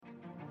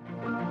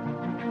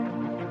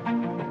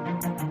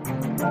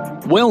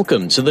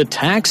Welcome to the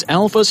Tax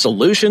Alpha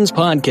Solutions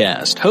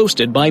Podcast,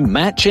 hosted by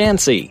Matt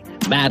Chansey.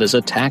 Matt is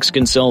a tax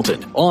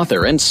consultant,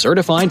 author, and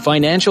certified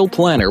financial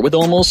planner with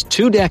almost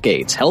 2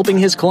 decades helping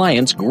his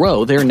clients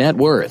grow their net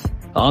worth.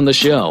 On the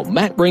show,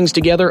 Matt brings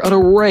together an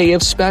array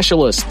of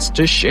specialists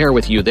to share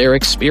with you their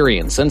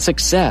experience and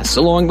success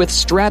along with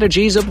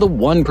strategies of the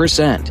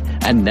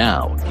 1%. And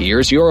now,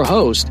 here's your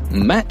host,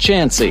 Matt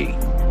Chansey.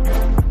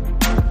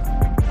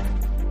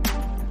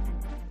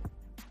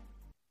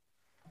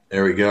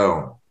 There we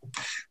go.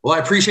 Well, I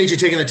appreciate you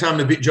taking the time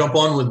to jump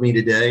on with me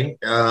today.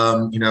 By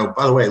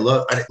the way,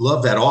 I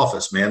love that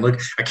office, man. Look,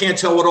 I can't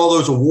tell what all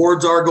those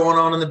awards are going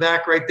on in the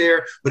back right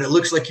there, but it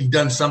looks like you've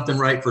done something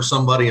right for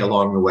somebody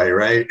along the way,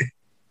 right?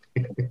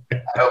 I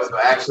hope so.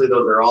 Actually,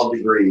 those are all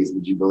degrees.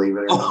 Would you believe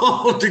it?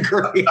 All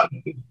degrees.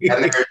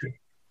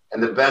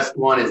 And the best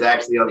one is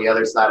actually on the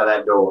other side of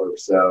that door.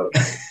 So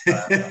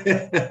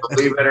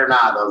believe it or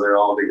not, those are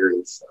all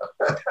degrees.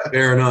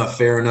 Fair enough.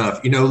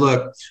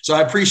 Look, so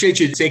I appreciate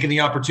you taking the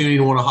opportunity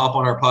to want to hop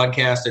on our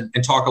podcast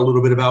and talk a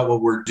little bit about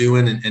what we're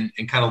doing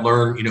and kind of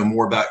learn,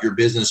 more about your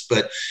business.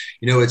 But,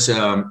 it's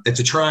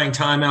a trying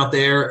time out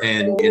there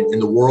and in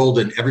the world,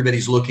 and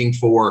everybody's looking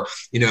for,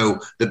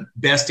 the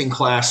best in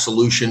class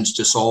solutions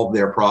to solve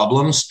their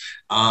problems.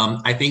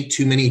 I think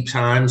too many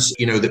times,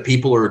 that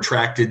people are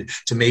attracted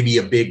to maybe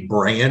a big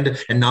brand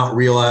and not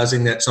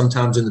realizing that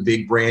sometimes in the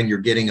big brand, you're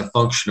getting a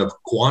function of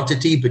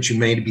quantity, but you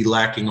may be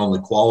lacking on the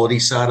quality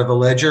side of the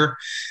ledger.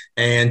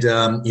 And,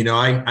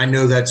 I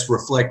know that's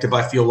reflective,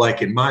 I feel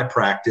like, in my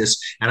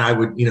practice. And I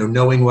would,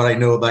 knowing what I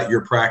know about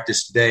your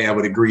practice today, I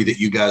would agree that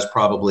you guys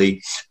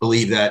probably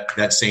believe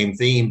that same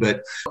theme.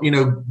 But,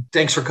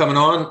 thanks for coming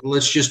on.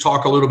 Let's just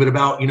talk a little bit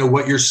about,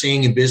 what you're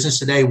seeing in business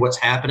today, what's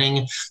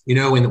happening,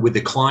 with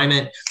the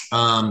climate.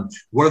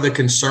 What are the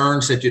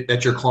concerns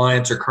that your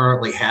clients are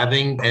currently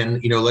having?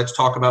 And, let's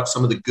talk about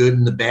some of the good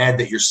and the bad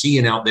that you're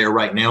seeing out there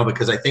right now,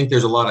 because I think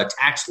there's a lot of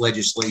tax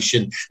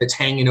legislation that's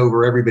hanging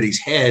over everybody's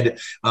head.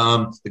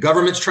 The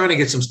government's trying to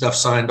get some stuff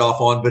signed off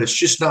on, but it's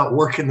just not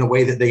working the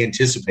way that they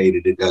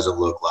anticipated. It doesn't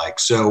look like.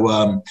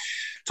 So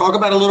talk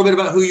about a little bit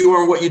about who you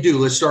are and what you do.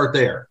 Let's start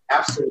there.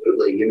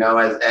 Absolutely.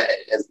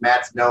 As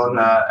Matt's known,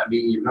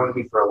 you've known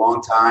me for a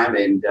long time,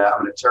 and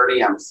I'm an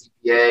attorney. I'm a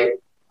CPA.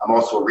 I'm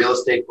also a real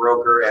estate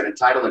broker and a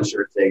title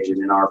insurance agent.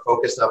 And our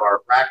focus of our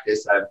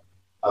practice,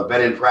 I've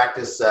been in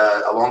practice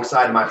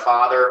alongside my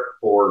father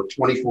for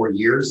 24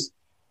 years.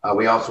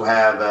 We also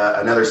have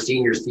another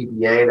senior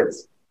CPA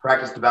that's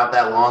practiced about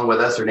that long with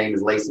us. Her name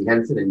is Lacey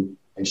Henson,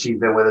 and she's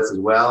been with us as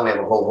well. We have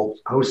a whole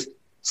host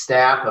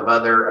staff of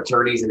other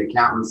attorneys and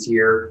accountants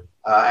here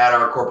at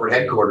our corporate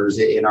headquarters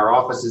in our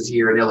offices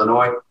here in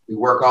Illinois. We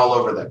work all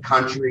over the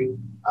country.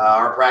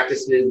 Our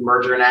practice is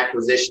merger and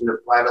acquisition of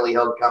privately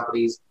held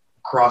companies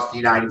across the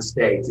United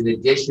States. In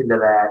addition to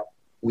that,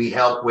 we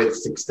help with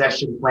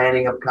succession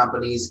planning of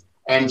companies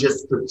and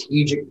just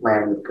strategic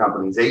planning of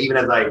companies. Even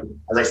as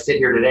I sit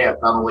here today,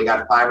 I've probably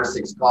got 5 or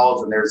 6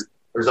 calls, and there's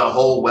a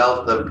whole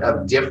wealth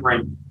of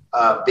different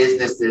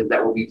businesses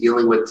that we'll be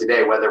dealing with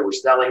today, whether we're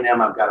selling them.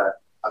 I've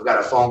got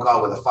a phone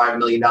call with a $5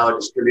 million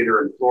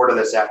distributor in Florida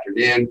this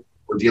afternoon.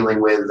 We're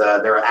dealing with,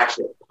 they're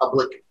actually a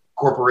public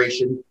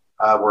corporation.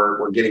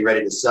 We're getting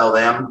ready to sell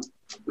them.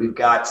 We've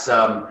got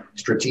some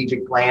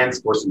strategic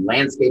plans for some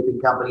landscaping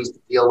companies to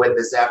deal with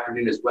this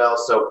afternoon as well.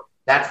 So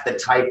that's the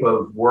type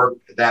of work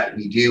that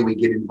we do. We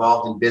get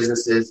involved in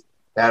businesses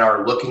that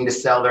are looking to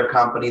sell their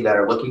company, that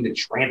are looking to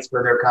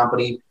transfer their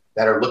company,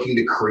 that are looking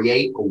to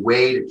create a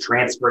way to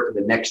transfer it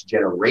to the next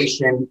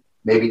generation,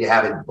 maybe to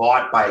have it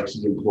bought by a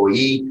key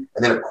employee.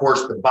 And then, of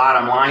course, the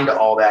bottom line to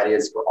all that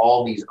is for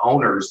all these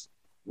owners,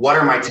 what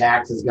are my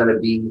taxes going to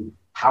be?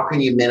 How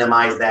can you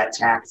minimize that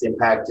tax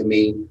impact to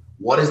me?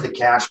 What does the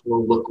cash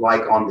flow look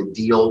like on the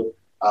deal?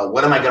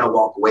 What am I going to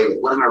walk away with?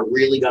 What am I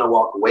really going to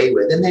walk away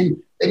with? And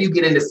then you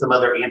get into some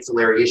other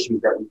ancillary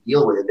issues that we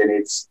deal with. And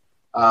it's,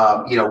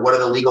 what are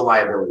the legal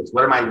liabilities?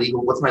 What's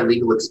my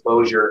legal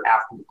exposure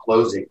after the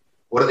closing?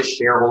 What are the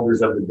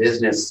shareholders of the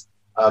business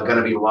going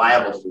to be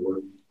liable for?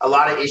 A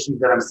lot of issues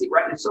that I'm seeing.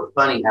 Right. It's so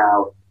funny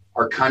how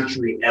our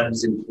country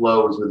ebbs and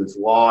flows with its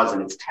laws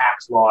and its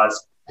tax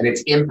laws and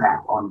its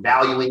impact on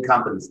valuing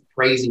companies,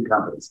 praising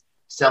companies,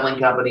 selling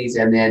companies.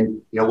 And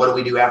then, what do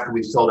we do after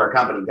we've sold our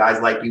company?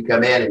 Guys like you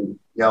come in and,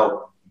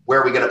 where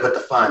are we going to put the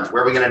funds?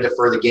 Where are we going to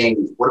defer the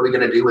gains? What are we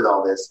going to do with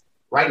all this?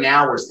 Right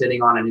now, we're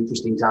sitting on an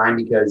interesting time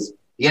because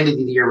the end of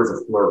the year was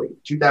a flurry.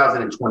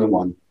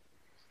 2021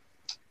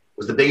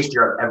 was the biggest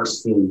year I've ever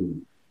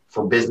seen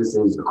for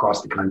businesses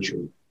across the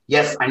country.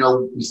 Yes, I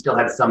know we still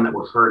had some that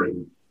were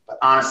hurting, but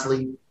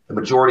honestly, the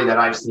majority that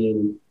I've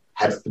seen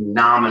had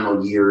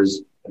phenomenal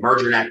years. The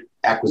merger and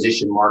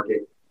acquisition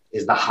market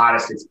is the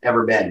hottest it's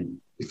ever been.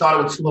 We thought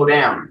it would slow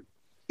down.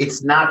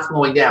 It's not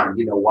slowing down.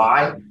 You know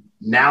why?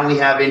 Now we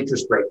have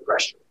interest rate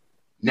pressure.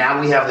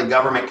 Now we have the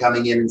government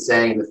coming in and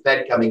saying, and the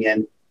Fed coming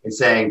in and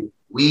saying,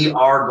 we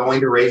are going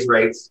to raise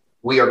rates.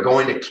 We are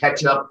going to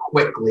catch up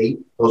quickly.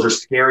 Those are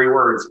scary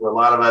words for a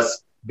lot of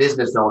us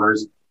business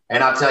owners.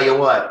 And I'll tell you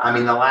what,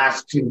 the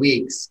last 2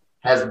 weeks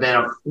has been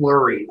a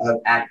flurry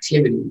of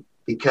activity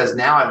because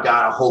now I've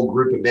got a whole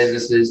group of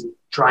businesses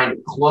trying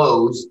to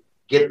close,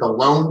 get the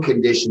loan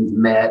conditions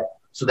met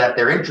so that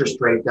their interest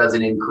rate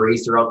doesn't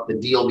increase or else the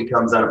deal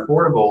becomes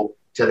unaffordable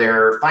to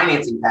their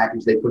financing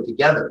package they put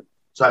together.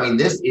 So, I mean,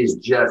 this is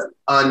just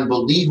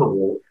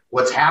unbelievable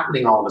what's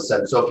happening all of a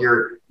sudden. So if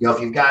you're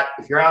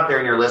out there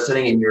and you're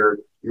listening and you're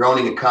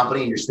owning a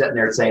company and you're sitting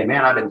there saying,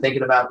 man, I've been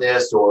thinking about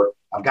this, or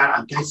I've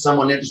got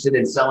someone interested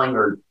in selling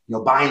or,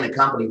 buying the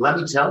company, let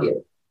me tell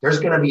you, there's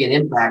going to be an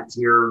impact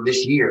here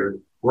this year.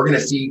 We're going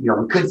to see,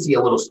 we could see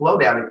a little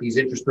slowdown if these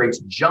interest rates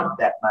jump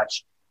that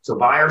much. So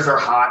buyers are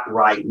hot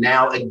right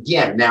now.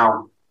 Again,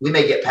 now we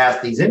may get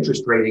past these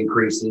interest rate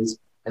increases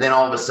and then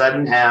all of a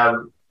sudden have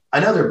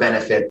another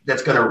benefit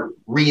that's going to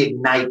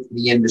reignite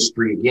the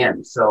industry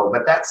again. So,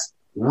 but that's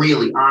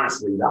really,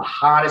 honestly, the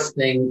hottest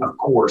thing, of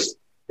course,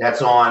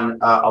 that's on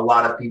a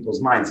lot of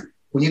people's minds.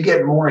 When you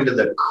get more into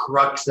the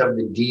crux of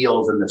the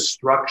deals and the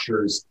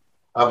structures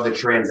of the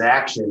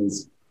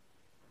transactions,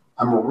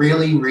 I'm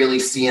really, really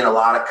seeing a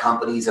lot of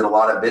companies and a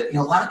lot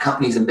of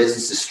companies and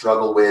businesses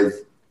struggle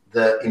with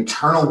the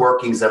internal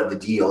workings of the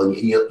deal. And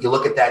you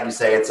look at that and you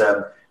say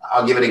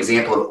I'll give an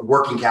example of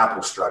working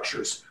capital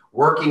structures.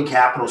 Working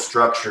capital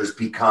structures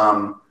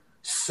become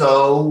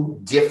so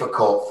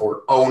difficult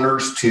for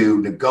owners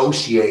to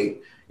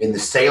negotiate in the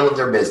sale of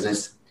their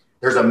business.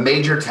 There's a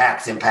major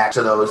tax impact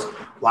to those.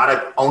 A lot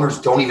of owners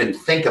don't even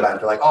think about it.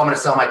 They're like, oh, I'm going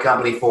to sell my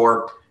company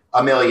for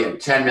 $1 million,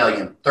 10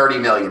 million, 30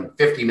 million,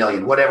 50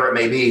 million, whatever it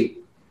may be.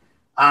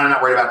 I'm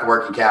not worried about the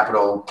working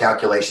capital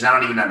calculation. I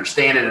don't even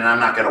understand it, and I'm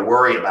not going to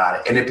worry about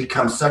it. And it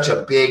becomes such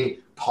a big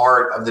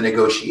part of the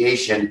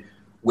negotiation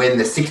when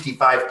the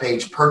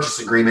 65-page purchase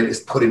agreement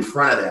is put in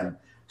front of them.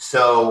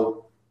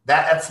 So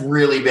that's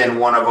really been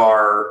one of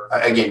our,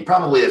 again,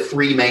 probably the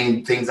three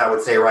main things I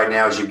would say right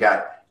now is you've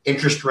got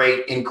interest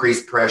rate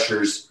increased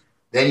pressures,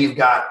 then you've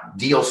got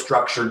deal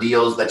structure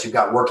deals that you've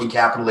got working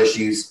capital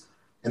issues.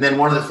 And then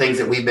one of the things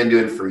that we've been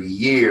doing for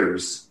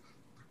years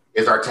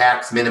is our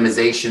tax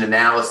minimization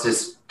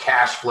analysis,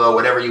 cash flow,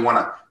 whatever you want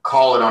to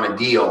call it on a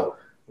deal,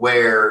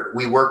 where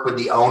we work with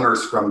the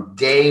owners from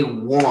day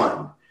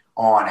one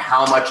on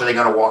how much are they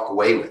going to walk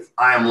away with.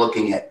 I am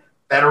looking at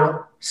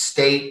federal,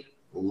 state,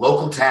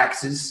 local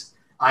taxes.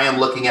 I am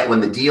looking at when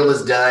the deal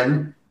is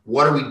done,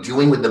 what are we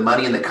doing with the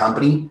money in the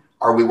company?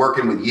 Are we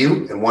working with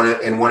you and one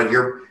of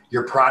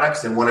your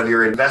products and one of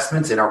your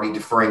investments? And are we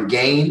deferring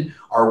gain?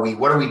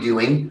 What are we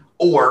doing?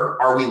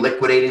 Or are we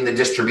liquidating the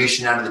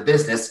distribution out of the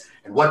business?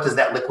 And what does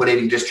that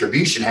liquidating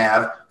distribution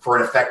have for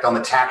an effect on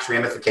the tax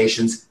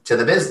ramifications to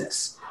the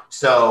business?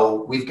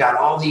 So we've got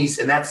all these,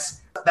 and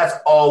that's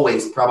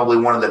always probably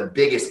one of the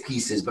biggest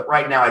pieces. But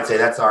right now, I'd say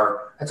that's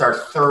our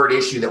third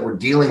issue that we're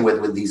dealing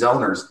with these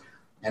owners.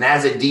 And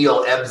as a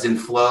deal ebbs and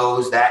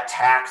flows, that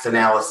tax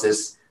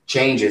analysis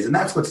changes. And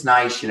that's what's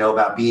nice,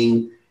 about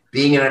being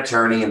an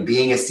attorney and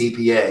being a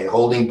CPA,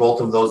 holding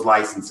both of those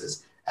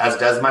licenses, as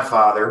does my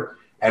father.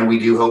 And we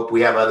do hope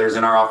we have others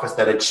in our office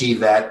that achieve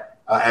that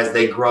as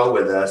they grow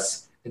with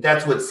us. But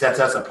that's what sets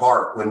us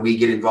apart when we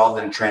get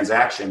involved in a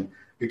transaction.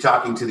 You're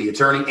talking to the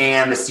attorney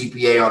and the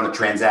CPA on the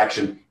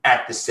transaction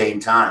at the same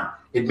time.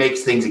 It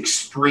makes things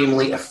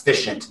extremely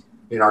efficient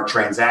in our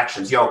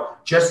transactions.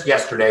 Just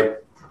yesterday,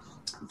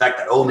 in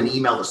fact, I owe him an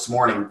email this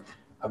morning.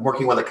 I'm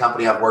working with a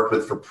company I've worked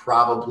with for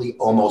probably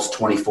almost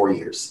 24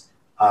 years.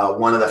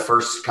 One of the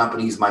first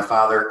companies my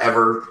father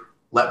ever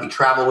let me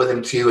travel with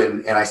him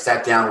to. And I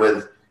sat down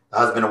with the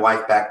husband and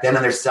wife back then,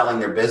 and they're selling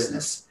their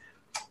business.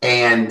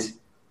 And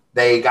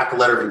they got the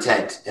letter of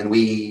intent, and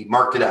we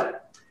marked it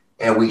up,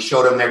 and we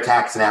showed them their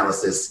tax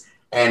analysis.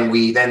 And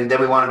we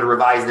wanted to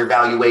revise their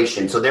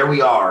valuation. So there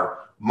we are,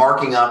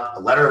 marking up a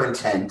letter of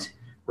intent,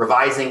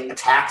 revising a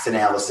tax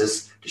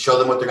analysis to show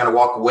them what they're going to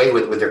walk away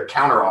with their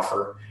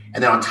counteroffer.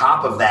 And then on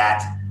top of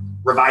that,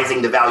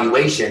 revising the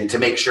valuation to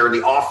make sure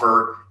the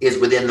offer is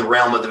within the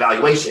realm of the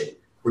valuation.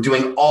 We're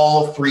doing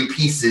all three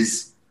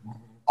pieces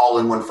all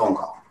in one phone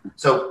call.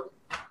 So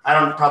I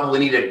don't probably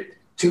need to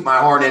toot my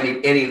horn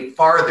any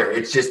farther.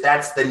 It's just,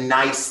 that's the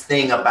nice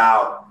thing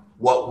about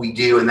what we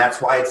do. And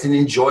that's why it's an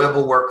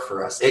enjoyable work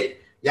for us. We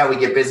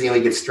get busy and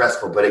we get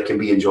stressful, but it can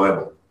be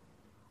enjoyable.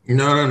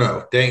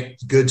 No.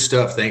 Good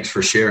stuff. Thanks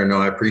for sharing.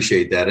 No, I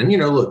appreciate that. And,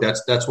 look,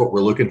 that's what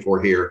we're looking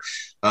for here.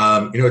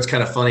 It's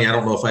kind of funny. I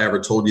don't know if I ever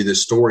told you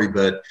this story,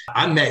 but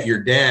I met your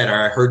dad, or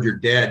I heard your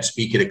dad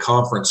speak at a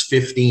conference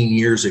 15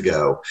 years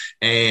ago.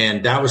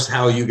 And that was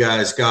how you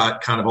guys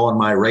got kind of on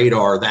my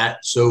radar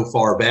that so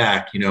far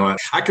back.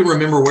 I can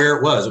remember where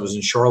it was. It was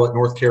in Charlotte,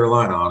 North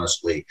Carolina,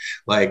 honestly.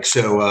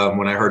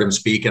 When I heard him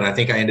speak, and I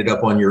think I ended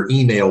up on your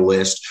email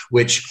list,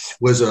 which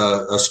was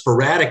a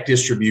sporadic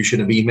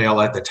distribution of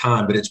email at the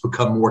time, but it's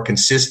become more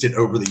consistent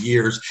over the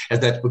years as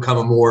that's become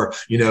a more,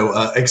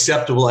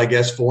 acceptable, I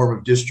guess, form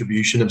of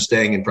distribution of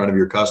staying in front of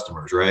your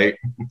customers, right?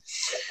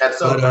 That's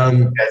so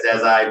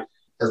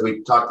as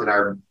we talked in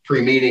our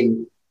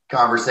pre-meeting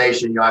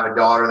conversation, I have a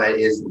daughter that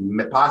is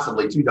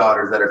possibly two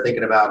daughters that are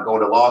thinking about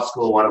going to law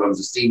school. One of them is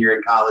a senior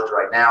in college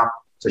right now,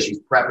 so she's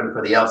prepping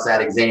for the LSAT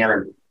exam.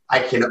 And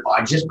I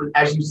just,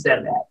 as you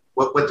said that,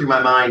 what went through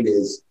my mind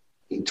is,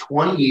 in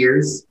 20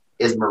 years,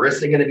 is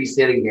Marissa going to be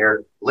sitting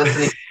here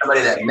listening to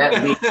somebody that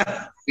met me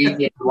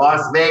speaking in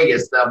Las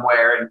Vegas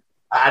somewhere? And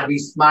I'd be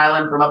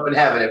smiling from up in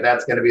heaven if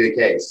that's going to be the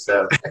case.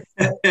 So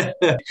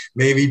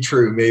maybe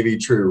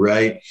true,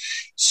 right?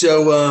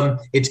 So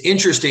it's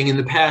interesting. In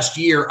the past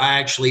year, I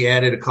actually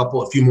added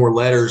a few more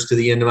letters to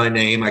the end of my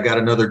name. I got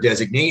another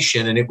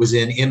designation, and it was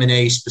in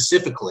M&A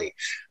specifically.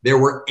 There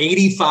were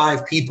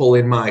 85 people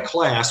in my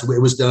class.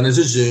 It was done as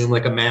a Zoom,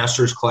 like a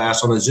master's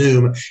class on a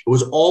Zoom. It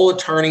was all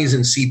attorneys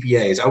and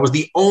CPAs. I was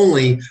the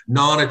only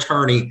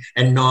non-attorney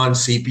and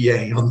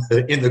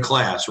non-CPA in the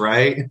class,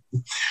 right?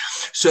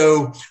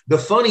 So the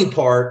funny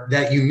part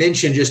that you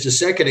mentioned just a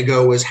second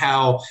ago was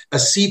how a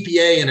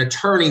CPA and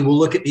attorney will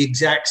look at the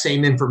exact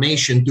same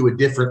information through a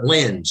different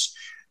lens.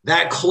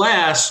 That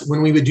class,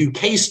 when we would do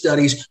case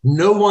studies,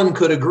 no one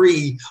could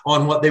agree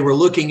on what they were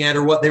looking at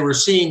or what they were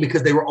seeing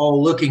because they were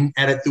all looking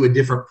at it through a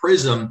different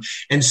prism.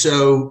 And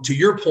so to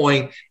your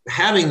point,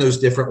 having those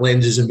different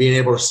lenses and being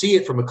able to see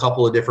it from a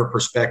couple of different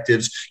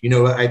perspectives,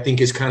 I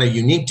think is kind of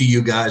unique to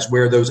you guys,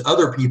 where those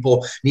other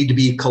people need to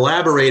be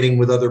collaborating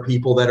with other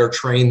people that are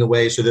trained the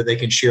way so that they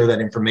can share that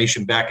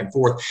information back and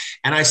forth.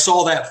 And I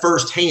saw that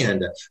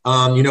firsthand,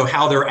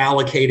 how they're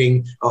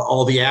allocating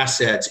all the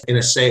assets in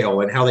a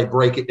sale and how they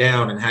break it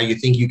down and how you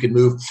think you can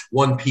move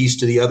one piece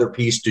to the other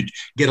piece to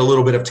get a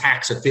little bit of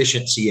tax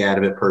efficiency out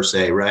of it per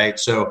se, right?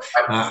 So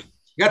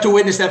got to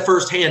witness that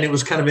firsthand. It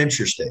was kind of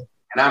interesting.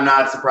 And I'm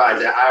not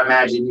surprised. I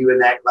imagine you in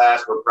that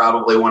class were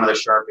probably one of the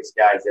sharpest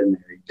guys in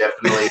there. You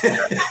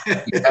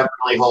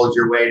definitely hold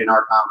your weight in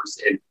our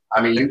conversation.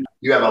 I mean,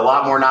 you have a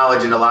lot more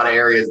knowledge in a lot of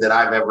areas that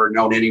I've ever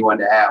known anyone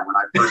to have. When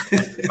I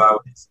first,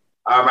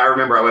 I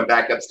remember I went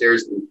back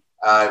upstairs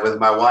with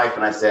my wife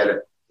and I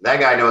said, that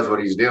guy knows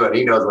what he's doing.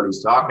 He knows what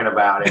he's talking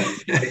about. And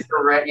we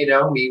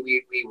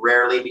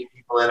rarely meet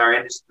people in our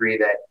industry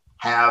that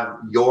have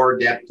your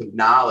depth of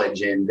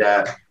knowledge, and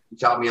you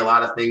taught me a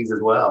lot of things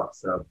as well.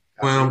 So,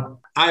 well,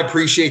 I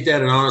appreciate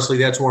that. And honestly,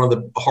 that's one of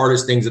the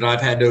hardest things that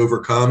I've had to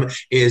overcome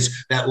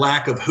is that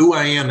lack of who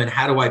I am and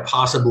how do I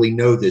possibly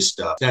know this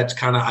stuff. That's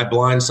kind of, I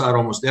blindside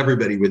almost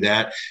everybody with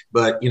that.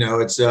 But,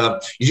 it's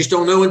you just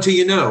don't know until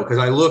you know, because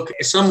I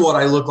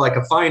look like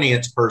a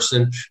finance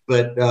person,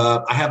 but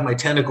I have my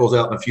tentacles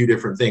out in a few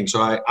different things.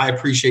 So I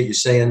appreciate you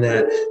saying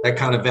that. That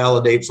kind of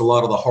validates a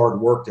lot of the hard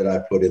work that I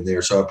put in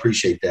there. So I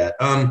appreciate that.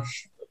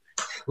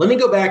 Let me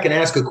go back and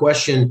ask a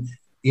question.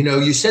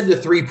 You said the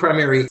three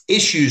primary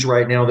issues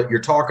right now that you're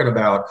talking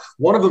about,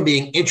 one of them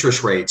being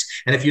interest rates.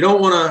 And if you don't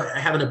want to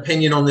have an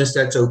opinion on this,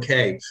 that's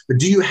okay. But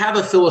do you have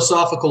a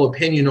philosophical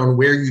opinion on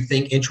where you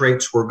think interest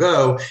rates will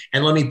go?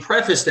 And let me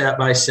preface that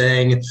by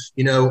saying,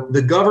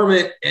 the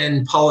government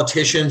and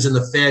politicians and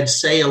the Fed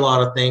say a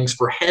lot of things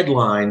for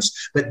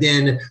headlines, but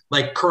then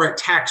like current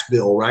tax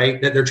bill, right,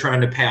 that they're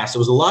trying to pass. There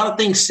was a lot of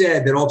things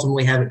said that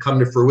ultimately haven't come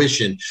to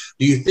fruition.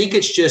 Do you think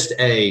it's just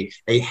a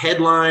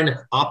headline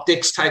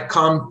optics type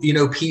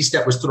piece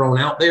that was thrown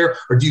out there,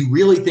 or do you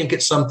really think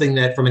it's something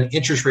that from an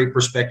interest rate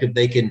perspective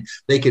they can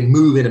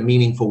move in a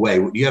meaningful way?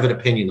 Do you have an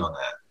opinion on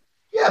that?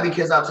 Yeah,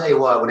 because I'll tell you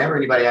what, whenever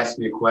anybody asks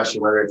me a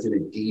question, whether it's in a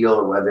deal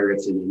or whether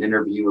it's in an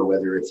interview or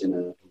whether it's in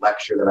a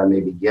lecture that I may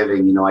be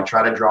giving, I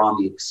try to draw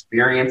on the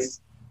experience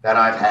that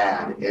I've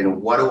had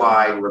and what do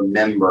I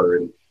remember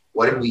and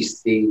what did we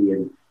see,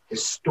 and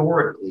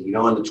historically, in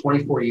the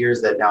 24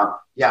 years that now,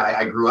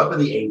 I grew up in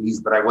the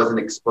 80s, but I wasn't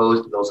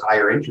exposed to those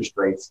higher interest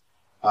rates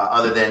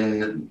other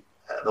than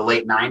the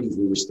late 90s.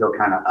 We were still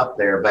kind of up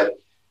there. But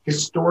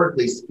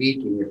historically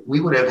speaking, if we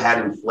would have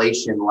had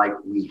inflation like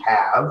we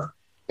have,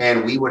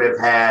 and we would have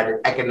had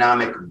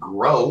economic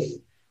growth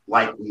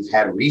like we've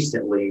had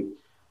recently,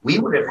 we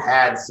would have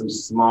had some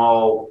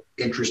small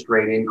interest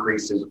rate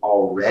increases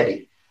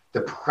already.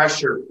 The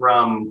pressure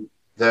from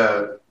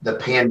the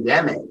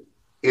pandemic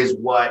is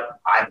what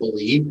I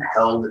believe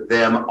held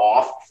them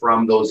off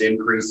from those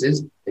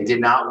increases. They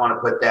did not want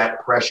to put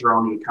that pressure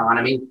on the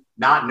economy,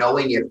 not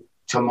knowing if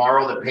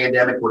tomorrow the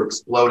pandemic would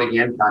explode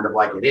again, kind of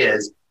like it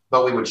is,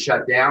 but we would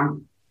shut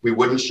down. We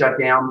wouldn't shut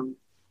down.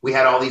 We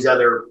had all these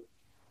other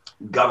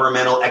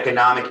governmental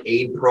economic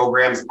aid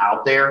programs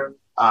out there.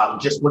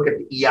 Just look at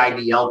the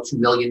EIDL $2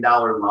 million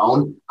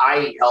loan.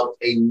 I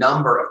helped a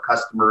number of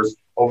customers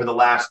over the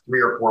last 3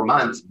 or 4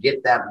 months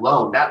get that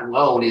loan. That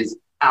loan is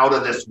out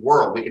of this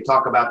world. We can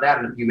talk about that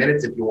in a few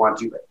minutes if you want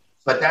to,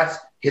 but that's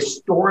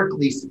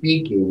historically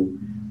speaking,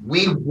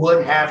 we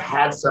would have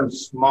had some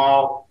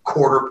small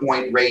quarter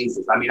point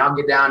raises. I mean, I'll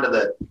get down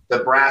to the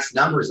brass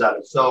numbers of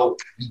it. So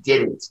we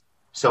didn't.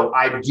 So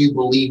I do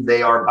believe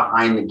they are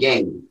behind the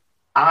game.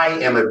 I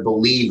am a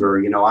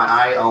believer,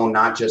 I own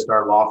not just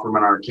our law firm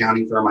and our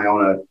accounting firm. I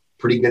own a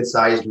pretty good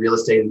sized real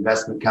estate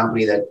investment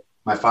company that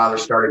my father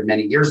started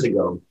many years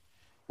ago.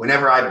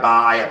 Whenever I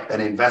buy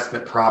an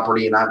investment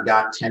property and I've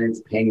got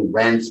tenants paying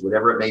rents,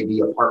 whatever it may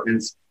be,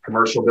 apartments,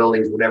 commercial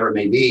buildings, whatever it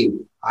may be,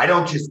 I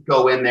don't just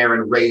go in there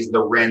and raise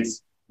the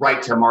rents right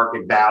to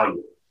market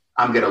value.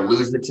 I'm going to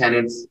lose the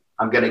tenants.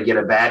 I'm going to get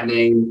a bad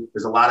name.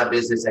 There's a lot of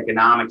business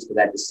economics to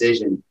that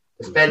decision.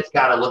 The Fed's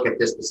got to look at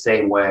this the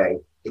same way.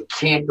 It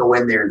can't go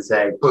in there and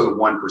say, boom,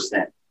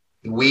 1%.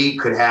 we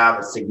could have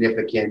a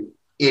significant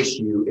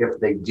issue if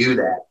they do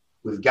that.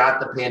 We've got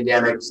the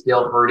pandemic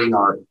still hurting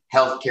our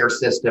healthcare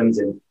systems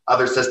and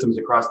other systems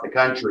across the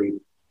country.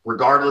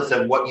 Regardless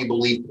of what you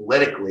believe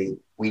politically,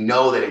 we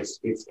know that it's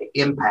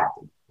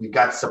impacting. We've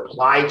got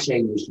supply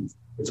chain issues.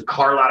 There's a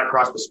car lot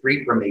across the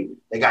street from me.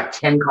 They got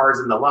 10 cars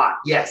in the lot.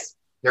 Yes,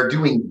 they're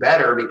doing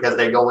better because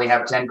they only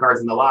have 10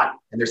 cars in the lot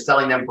and they're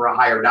selling them for a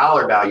higher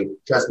dollar value.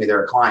 Trust me,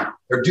 they're a client.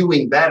 They're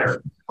doing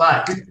better,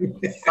 but we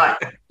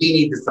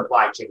need the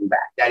supply chain back.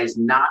 That is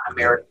not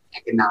American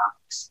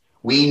economics.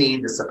 We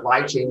need the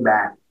supply chain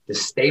back to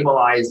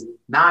stabilize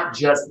not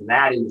just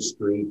that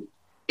industry,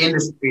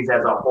 industries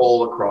as a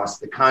whole across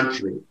the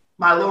country.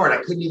 My Lord, I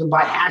couldn't even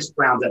buy hash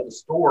browns at the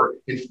store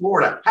in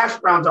Florida. Hash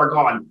browns are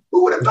gone.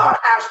 Who would have thought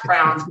hash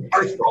browns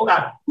are sold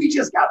out? We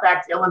just got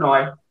back to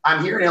Illinois.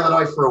 I'm here in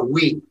Illinois for a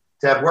week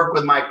to work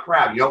with my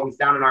crowd. You know what we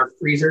found in our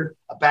freezer?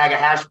 A bag of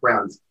hash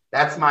browns.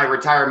 That's my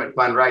retirement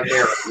fund right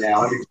there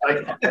now.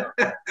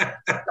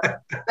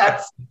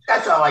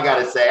 That's all I got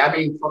to say. I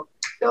mean,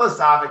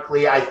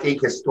 philosophically, I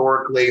think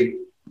historically,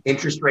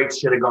 interest rates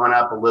should have gone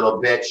up a little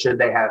bit. Should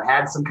they have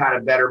had some kind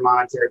of better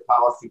monetary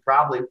policy?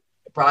 Probably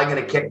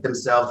going to kick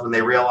themselves when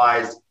they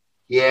realized,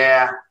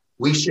 yeah,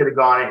 we should have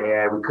gone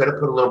ahead. We could have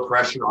put a little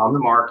pressure on the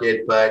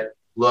market, but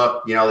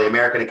look, you know, the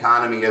American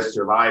economy is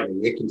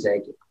surviving. It can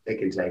take it. It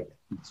can take it.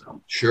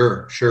 So.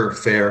 Sure,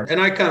 fair.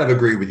 And I kind of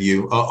agree with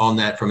you on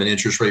that from an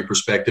interest rate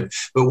perspective.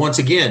 But once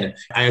again,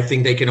 I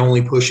think they can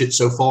only push it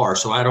so far.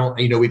 So I don't,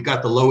 we've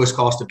got the lowest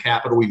cost of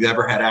capital we've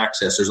ever had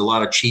access. There's a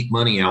lot of cheap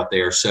money out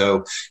there.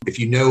 So if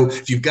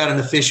you've got an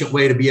efficient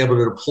way to be able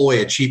to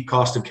deploy a cheap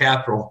cost of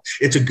capital,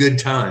 it's a good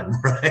time,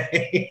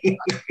 right?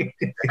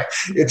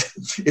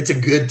 It's a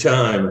good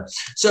time.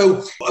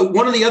 So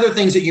one of the other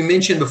things that you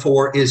mentioned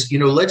before is,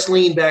 let's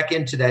lean back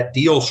into that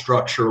deal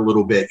structure a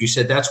little bit. You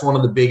said that's one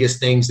of the biggest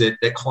things that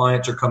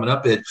clients are coming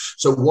up with.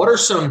 So what are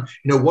some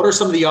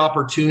of the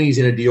opportunities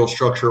in a deal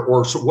structure,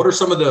 or what are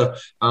some of the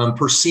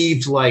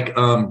perceived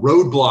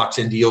roadblocks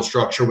in deal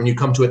structure when you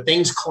come to it?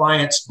 Things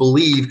clients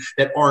believe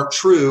that aren't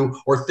true,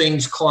 or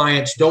things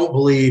clients don't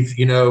believe,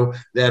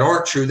 that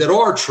aren't true, that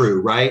are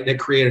true, right? That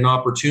create an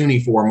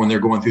opportunity for them when they're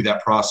going through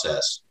that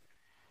process.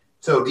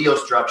 So deal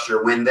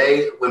structure, when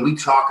we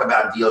talk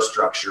about deal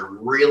structure,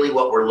 really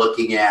what we're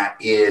looking at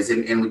is,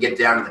 and we get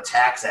down to the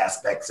tax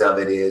aspects of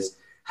it, is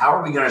how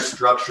are we going to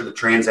structure the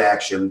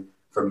transaction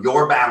from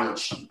your balance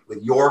sheet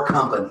with your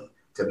company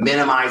to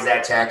minimize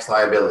that tax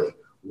liability?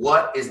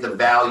 What is the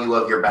value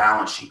of your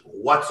balance sheet?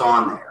 What's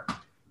on there?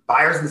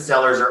 Buyers and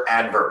sellers are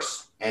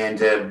adverse. And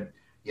to,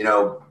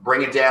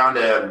 bring it down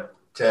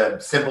to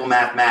simple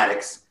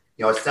mathematics,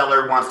 a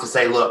seller wants to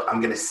say, look,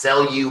 I'm going to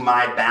sell you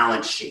my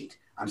balance sheet.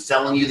 I'm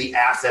selling you the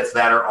assets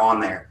that are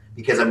on there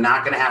because I'm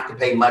not going to have to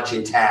pay much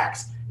in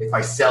tax if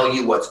I sell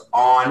you what's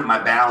on my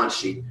balance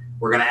sheet.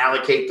 We're going to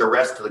allocate the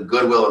rest to the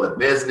goodwill of the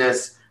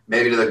business,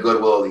 maybe to the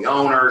goodwill of the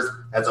owners.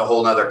 That's a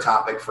whole nother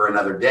topic for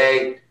another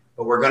day.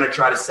 But we're going to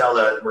try to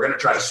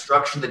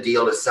structure the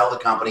deal to sell the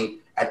company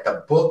at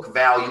the book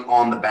value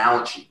on the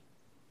balance sheet.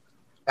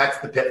 That's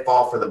the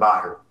pitfall for the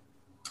buyer.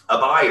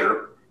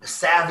 A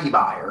savvy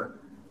buyer,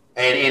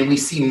 and we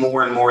see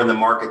more and more in the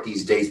market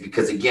these days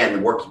because, again, the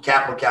working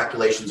capital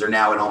calculations are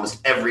now in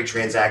almost every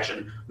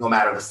transaction, no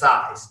matter the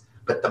size.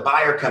 But the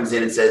buyer comes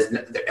in and says,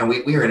 and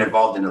we are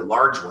involved in a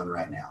large one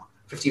right now,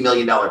 $50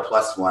 million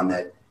plus one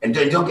that, and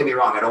don't get me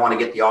wrong, I don't want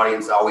to get the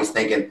audience always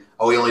thinking,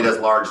 oh, he only does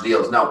large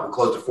deals. No, we're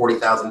close to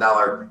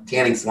 $40,000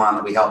 tanning salon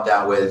that we helped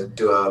out with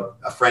to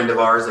a friend of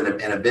ours and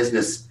a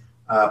business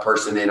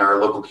person in our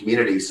local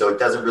community. So it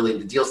doesn't really,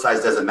 the deal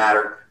size doesn't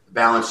matter. The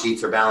balance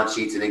sheets are balance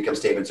sheets and income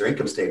statements are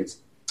income statements.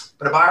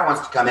 But a buyer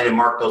wants to come in and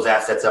mark those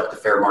assets up to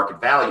fair market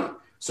value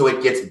so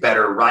it gets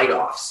better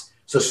write-offs.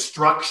 So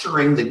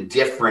structuring the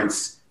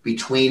difference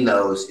between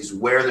those is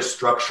where the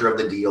structure of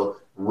the deal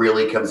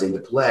really comes into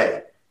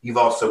play. You've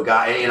also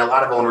got, and a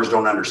lot of owners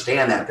don't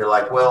understand that. They're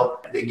like,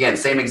 well, again,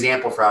 same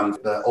example from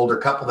the older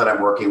couple that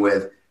I'm working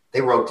with.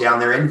 They wrote down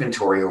their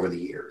inventory over the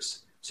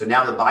years. So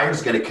now the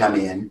buyer's going to come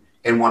in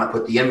and want to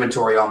put the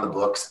inventory on the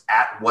books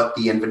at what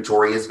the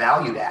inventory is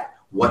valued at.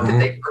 What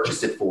did they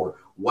purchase it for?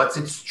 What's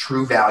its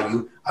true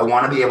value? I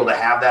want to be able to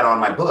have that on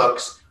my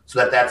books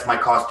so that's my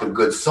cost of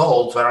goods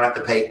sold, so I don't have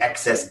to pay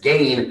excess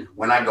gain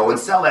when I go and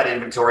sell that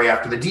inventory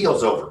after the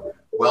deal's over.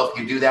 Well, if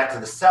you do that to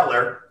the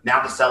seller,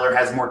 now the seller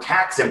has more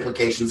tax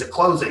implications at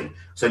closing.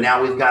 So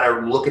now we've got to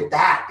look at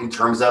that in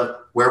terms of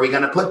where are we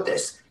going to put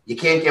this? You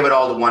can't give it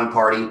all to one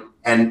party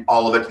and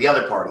all of it to the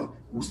other party.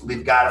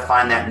 We've got to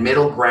find that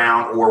middle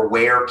ground, or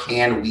where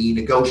can we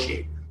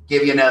negotiate?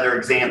 Give you another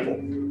example.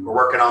 We're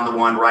working on the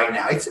one right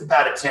now. It's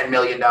about a $10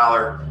 million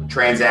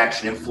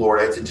transaction in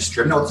Florida. It's a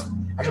distributor.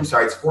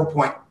 It's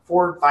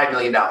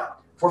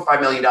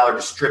 $4.5 million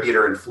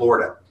distributor in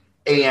Florida.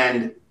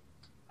 And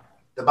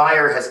the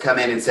buyer has come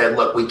in and said,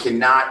 look, we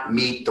cannot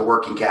meet the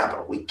working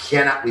capital. We've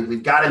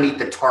got to meet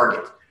the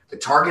target. The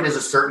target is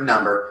a certain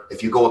number.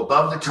 If you go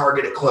above the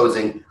target at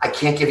closing, I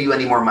can't give you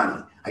any more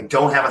money. I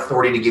don't have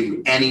authority to give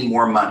you any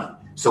more money.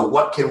 So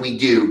what can we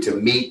do to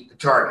meet the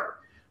target?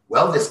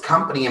 Well, this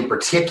company in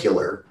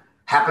particular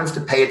happens to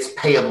pay its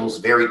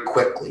payables very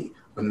quickly.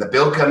 When the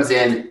bill comes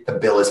in, the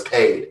bill is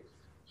paid.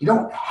 You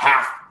don't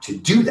have to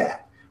do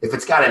that. If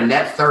it's got a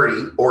net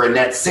 30 or a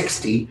net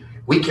 60,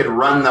 we can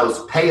run those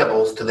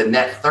payables to the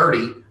net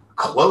 30,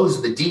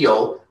 close the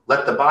deal,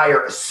 let the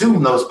buyer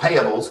assume those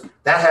payables.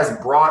 That has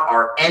brought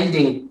our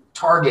ending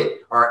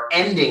target, our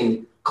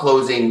ending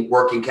closing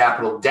working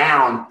capital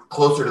down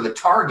closer to the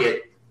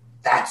target.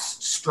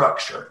 That's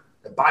structure.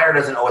 The buyer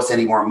doesn't owe us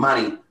any more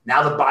money.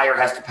 Now the buyer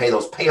has to pay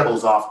those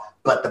payables off,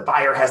 but the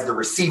buyer has the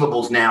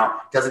receivables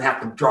now, doesn't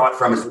have to draw it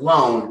from his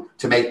loan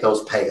to make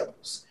those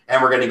payables.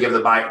 And we're going to give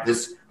the buyer,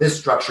 this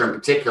structure in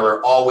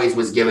particular always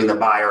was giving the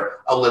buyer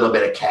a little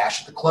bit of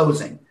cash at the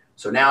closing.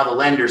 So now the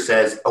lender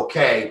says,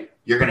 okay,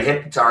 you're going to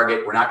hit the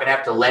target. We're not going to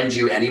have to lend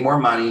you any more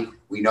money.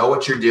 We know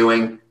what you're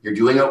doing. You're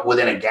doing it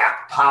within a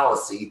GAAP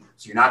policy.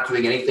 So you're not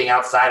doing anything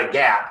outside of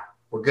GAAP.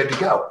 We're good to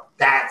go.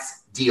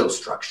 That's deal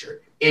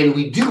structure. And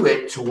we do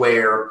it to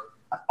where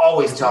I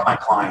always tell my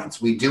clients,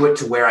 we do it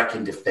to where I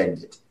can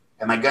defend it.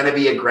 Am I going to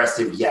be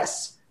aggressive?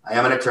 Yes. I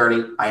am an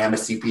attorney. I am a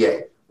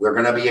CPA. We're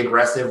going to be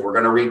aggressive. We're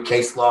going to read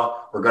case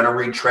law. We're going to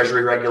read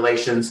treasury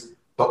regulations,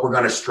 but we're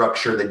going to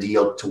structure the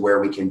deal to where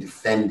we can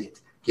defend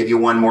it. Give you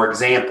one more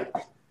example.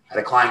 I had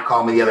a client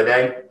call me the other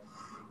day.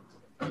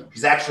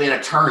 She's actually an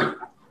attorney.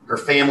 Her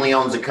family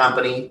owns a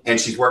company, and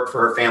she's worked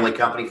for her family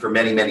company for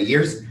many, many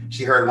years.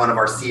 She heard one of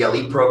our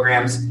CLE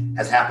programs,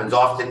 as happens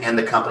often, and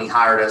the company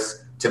hired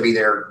us to be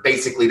their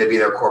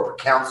corporate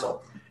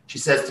counsel. She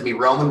says to me,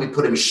 Roman, we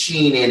put a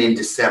machine in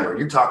December.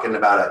 You're talking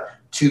about a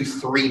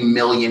 $2-3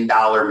 million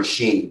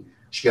machine.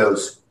 She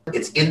goes,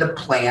 it's in the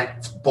plant,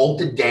 it's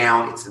bolted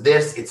down, it's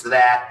this, it's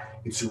that,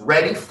 it's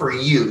ready for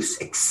use,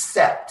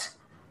 except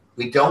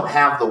we don't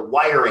have the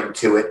wiring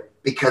to it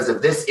because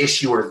of this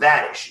issue or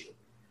that issue.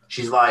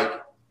 She's like,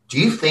 do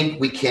you think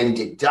we can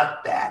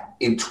deduct that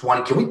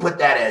can we put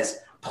that as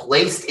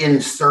placed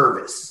in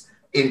service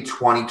in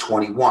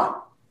 2021?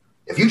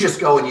 If you just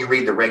go and you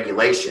read the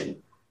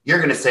regulation, you're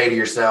going to say to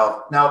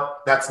yourself, no,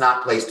 that's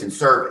not placed in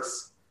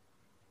service.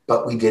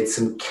 But we did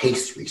some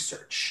case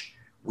research.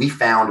 We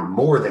found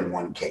more than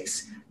one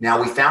case. Now,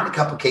 we found a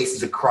couple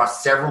cases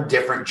across several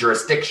different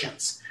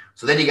jurisdictions.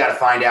 So then you got to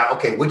find out,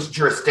 okay, which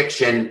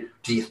jurisdiction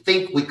do you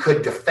think we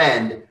could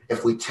defend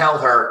if we tell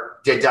her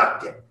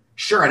deduct it?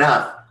 Sure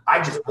enough,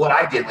 what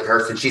I did with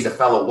her, since she's a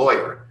fellow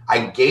lawyer,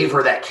 I gave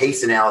her that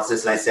case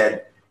analysis and I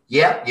said,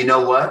 yeah, you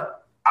know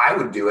what? I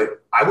would do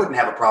it. I wouldn't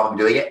have a problem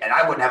doing it, and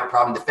I wouldn't have a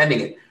problem defending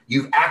it.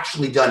 You've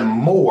actually done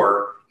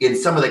more in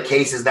some of the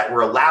cases that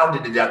were allowed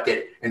to deduct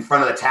it in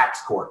front of the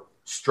tax court.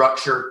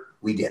 Structure,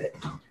 we did it.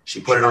 She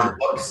put it on the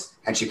books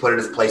and she put it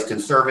as placed in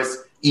service,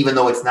 even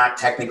though it's not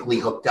technically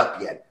hooked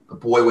up yet. But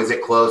boy, was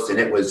it close, and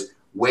it was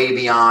way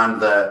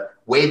beyond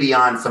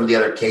some of the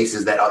other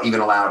cases that even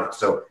allowed it.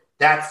 So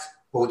that's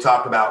what we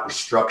talk about with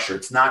structure.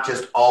 It's not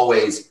just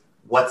always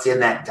what's in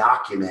that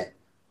document,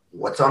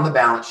 what's on the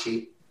balance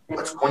sheet,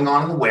 what's going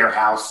on in the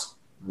warehouse,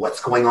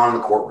 what's going on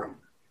in the courtroom.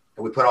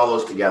 And we put all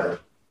those together.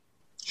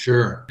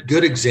 Sure.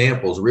 Good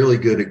examples, really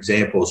good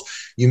examples.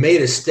 You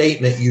made a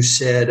statement. You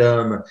said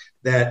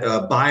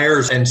that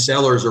buyers and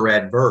sellers are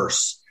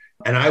adverse.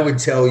 And I would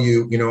tell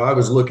you, I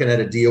was looking at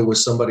a deal with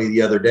somebody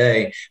the other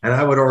day, and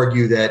I would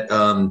argue that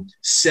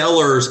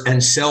sellers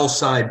and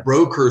sell-side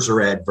brokers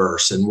are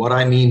adverse. And what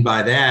I mean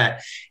by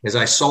that is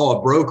I saw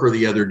a broker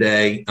the other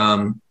day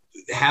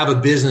have a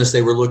business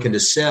they were looking to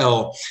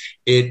sell.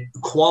 It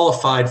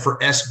qualified for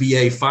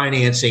SBA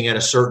financing at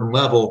a certain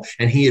level,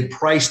 and he had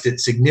priced it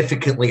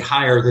significantly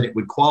higher than it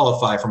would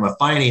qualify from a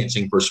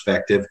financing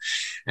perspective.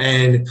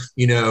 And,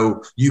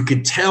 you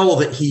could tell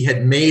that he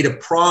had made a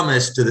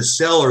promise to the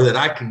seller that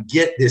I can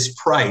get this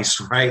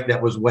price, right?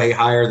 That was way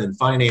higher than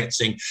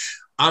financing.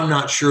 I'm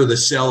not sure the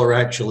seller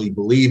actually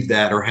believed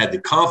that or had the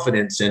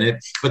confidence in it,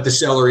 but the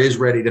seller is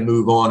ready to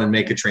move on and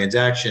make a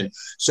transaction.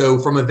 So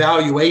from a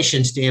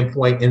valuation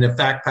standpoint, in a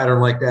fact pattern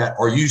like that,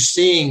 are you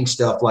seeing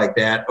stuff like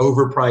that,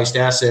 overpriced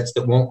assets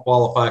that won't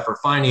qualify for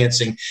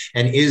financing?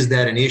 And is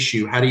that an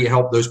issue? How do you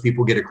help those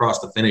people get across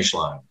the finish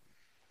line?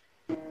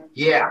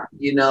 Yeah,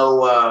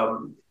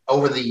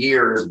 over the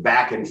years,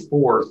 back and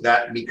forth,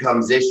 that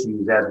becomes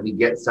issues as we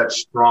get such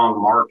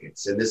strong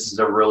markets. And this is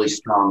a really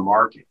strong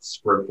market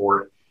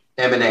for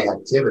M&A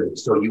activity.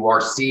 So you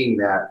are seeing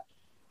that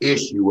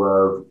issue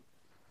of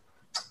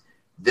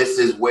this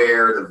is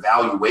where the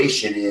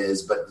valuation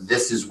is, but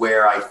this is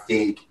where I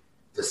think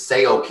the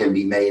sale can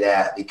be made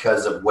at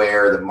because of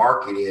where the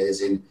market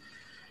is. And,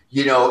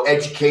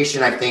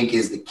 education, I think,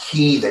 is the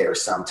key there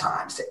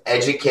sometimes, to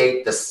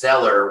educate the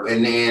seller.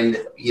 And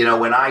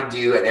when I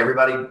do, and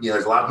everybody,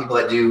 there's a lot of people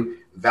that do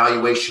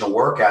valuational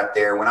work out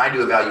there. When I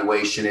do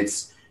evaluation,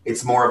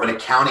 it's more of an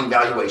accounting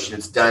valuation.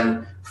 It's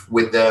done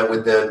with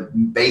the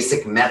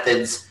basic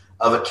methods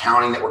of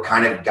accounting that we're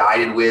kind of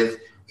guided with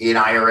in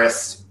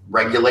IRS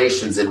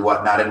regulations and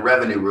whatnot and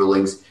revenue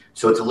rulings.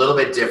 So it's a little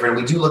bit different.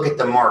 We do look at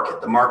the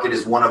market. The market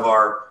is one of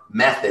our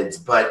methods,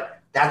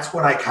 but That's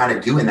what I kind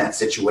of do in that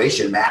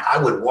situation, Matt.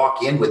 I would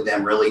walk in with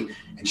them really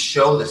and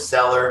show the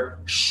seller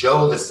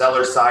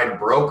side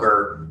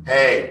broker,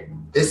 hey,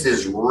 this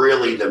is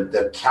really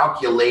the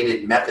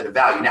calculated method of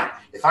value. Now,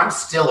 if I'm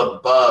still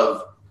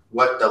above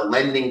what the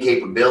lending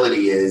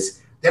capability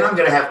is, then I'm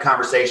going to have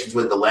conversations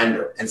with the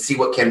lender and see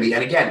what can be,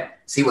 and again,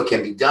 see what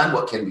can be done,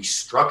 what can be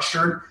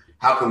structured.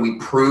 How can we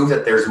prove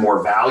that there's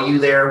more value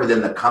there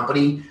within the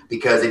company?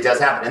 Because it does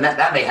happen. And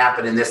that may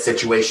happen in this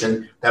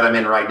situation that I'm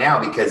in right now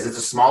because it's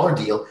a smaller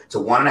deal. It's a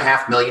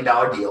 $1.5 million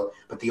deal,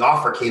 but the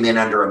offer came in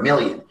under $1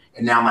 million.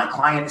 And now my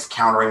client is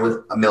countering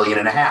with $1.5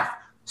 million.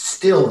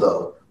 Still,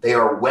 though, they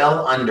are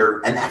well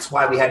under, and that's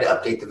why we had to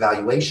update the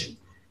valuation.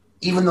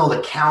 Even though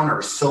the counter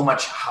is so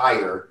much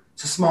higher,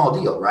 it's a small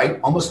deal, right?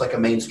 Almost like a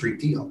Main Street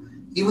deal.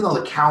 Even though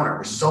the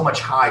counter is so much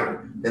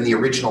higher than the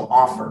original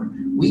offer,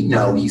 we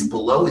know he's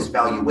below his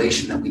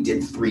valuation that we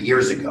did 3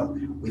 years ago.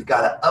 We've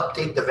got to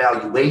update the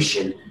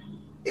valuation.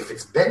 If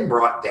it's been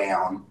brought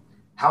down,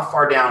 how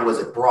far down was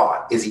it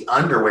brought? Is he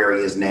under where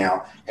he is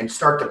now? And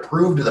start to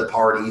prove to the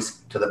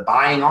parties, to the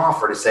buying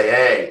offer, to say,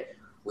 hey,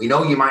 we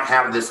know you might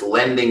have this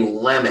lending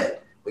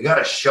limit. We got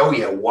to show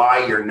you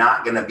why you're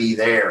not going to be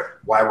there,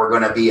 why we're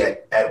going to be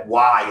at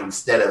Y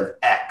instead of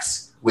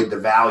X with the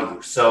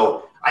value.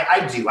 So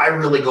I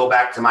really go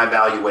back to my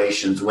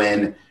valuations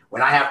when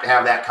I have to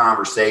have that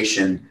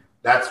conversation.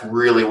 That's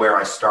really where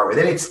I start with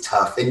it. It's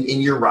tough. And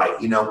you're right.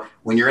 You know,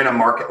 when you're in a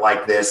market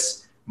like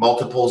this,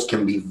 multiples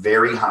can be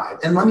very high.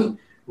 And let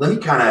me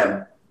kind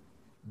of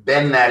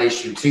bend that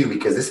issue too,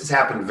 because this has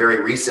happened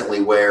very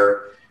recently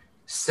where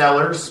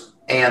sellers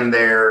and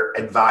their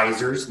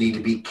advisors need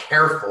to be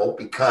careful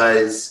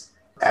because,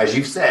 as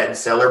you've said,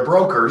 seller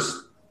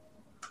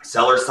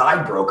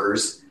side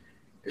brokers,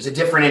 there's a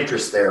different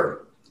interest there.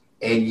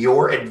 And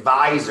your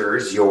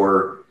advisors,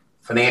 your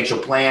financial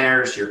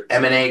planners, your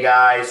M&A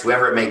guys,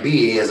 whoever it may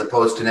be, as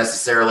opposed to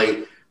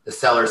necessarily the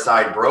seller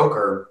side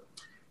broker,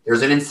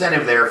 there's an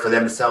incentive there for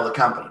them to sell the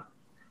company.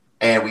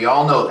 And we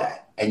all know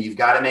that. And you've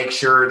got to make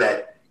sure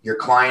that your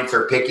clients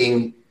are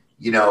picking,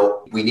 you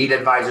know, we need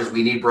advisors,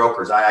 we need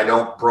brokers. I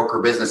don't broker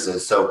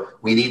businesses, so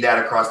we need that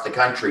across the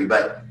country.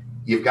 But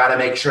you've got to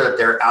make sure that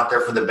they're out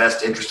there for the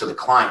best interest of the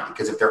client,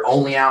 because if they're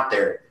only out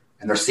there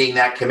and they're seeing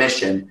that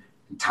commission,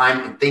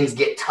 and things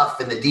get tough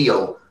in the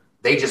deal,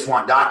 they just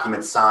want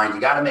documents signed.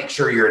 You got to make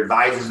sure your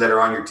advisors that are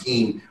on your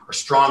team are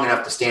strong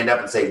enough to stand up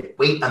and say,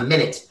 wait a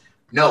minute.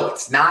 No,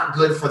 it's not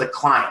good for the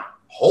client.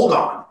 Hold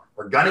on.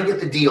 We're going to get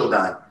the deal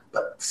done,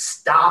 but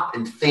stop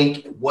and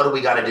think, what do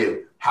we got to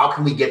do? How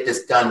can we get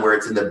this done where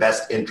it's in the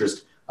best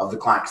interest of the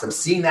client? Because I'm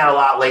seeing that a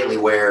lot lately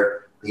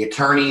where the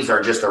attorneys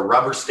are just a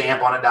rubber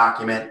stamp on a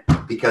document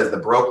because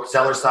the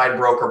seller side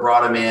broker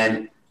brought them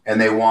in, and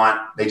they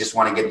just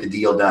want to get the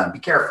deal done. Be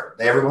careful.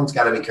 Everyone's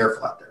got to be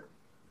careful out there.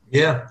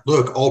 Yeah.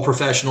 Look, all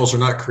professionals are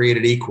not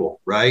created equal,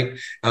 right?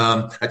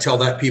 I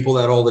tell people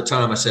that all the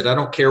time. I said, I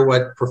don't care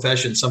what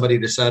profession somebody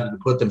decided to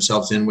put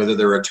themselves in, whether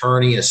they're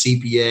attorney, a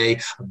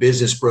CPA, a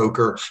business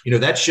broker, you know,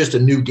 that's just a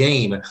new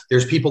game.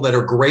 There's people that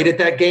are great at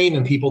that game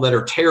and people that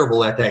are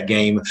terrible at that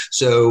game.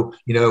 So,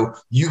 you know,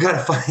 you got to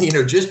find, you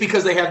know, just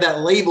because they have that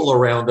label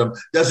around them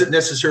doesn't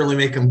necessarily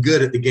make them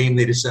good at the game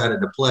they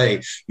decided to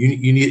play.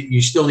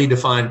 You still need to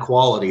find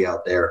quality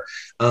out there.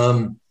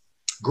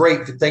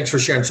 Great. Thanks for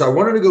sharing. So I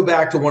wanted to go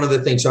back to one of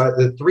the things. So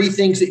the three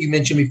things that you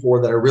mentioned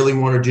before that I really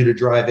wanted you to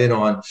drive in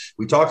on.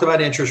 We talked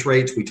about interest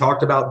rates. We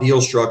talked about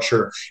deal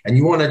structure. And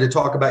you wanted to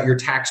talk about your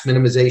tax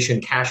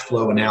minimization cash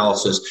flow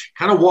analysis.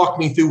 Kind of walk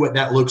me through what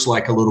that looks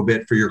like a little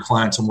bit for your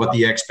clients and what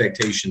the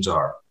expectations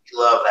are.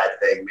 Love that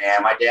thing,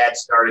 man. My dad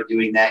started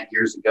doing that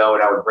years ago,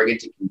 and I would bring it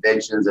to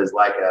conventions as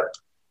like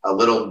a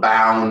little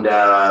bound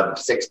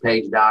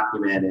 6-page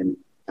document. And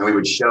we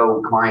would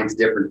show clients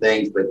different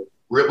things. But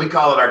we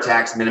call it our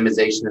tax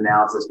minimization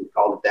analysis. We've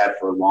called it that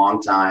for a long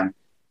time.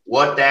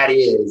 What that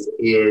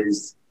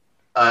is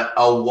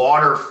a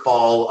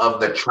waterfall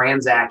of the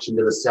transaction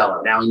to the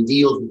seller. Now, in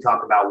deals, we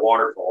talk about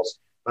waterfalls,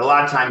 but a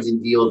lot of times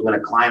in deals, when a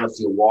client will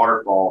see a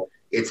waterfall,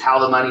 it's how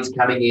the money's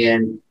coming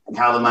in and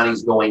how the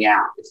money's going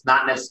out. It's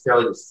not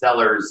necessarily the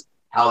seller's,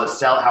 how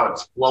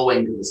it's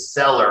flowing to the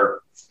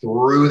seller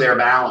through their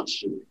balance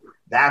sheet.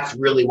 That's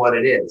really what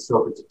it is.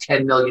 So if it's a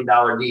 $10 million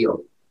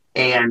deal,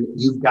 and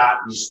you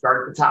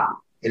start at the top,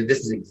 and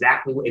this is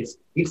exactly what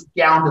it's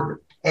down to the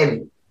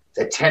penny. It's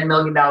a $10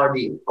 million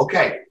deal.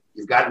 Okay,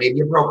 you've got maybe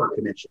a broker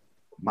commission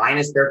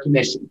minus their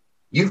commission.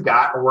 You've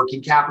got a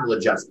working capital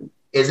adjustment.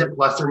 Is it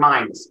plus or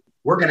minus?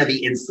 We're going to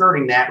be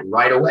inserting that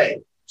right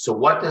away. So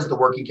what does the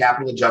working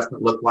capital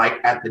adjustment look like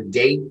at the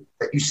date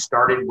that you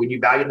started when you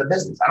valued the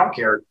business? I don't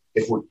care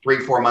if we're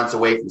 3-4 months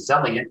away from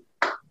selling it.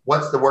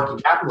 What's the working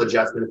capital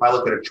adjustment if I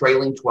look at a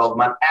trailing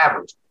 12-month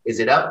average? Is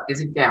it up?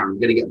 Is it down?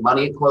 You're going to get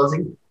money at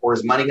closing, or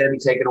is money going to be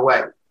taken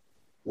away?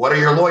 What are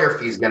your lawyer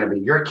fees going to be?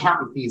 Your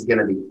accountant fees going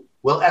to be?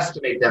 We'll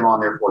estimate them on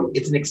there for you.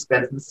 It's an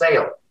expense in the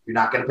sale. You're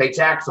not going to pay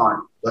tax on it.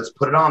 Let's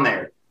put it on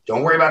there.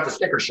 Don't worry about the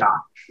sticker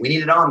shock. We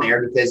need it on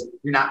there because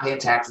you're not paying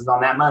taxes on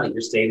that money.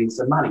 You're saving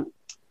some money.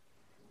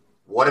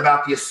 What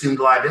about the assumed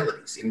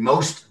liabilities? In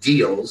most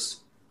deals,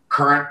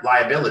 current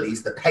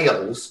liabilities, the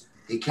payables,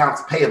 the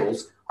accounts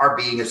payables are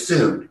being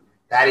assumed.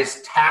 That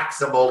is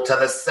taxable to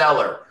the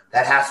seller.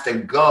 That has to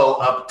go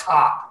up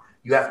top.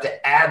 You have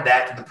to add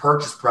that to the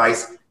purchase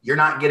price. You're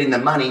not getting the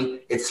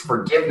money. It's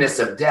forgiveness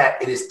of debt.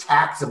 It is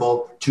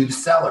taxable to the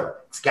seller.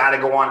 It's got to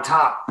go on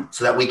top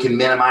so that we can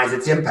minimize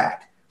its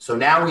impact. So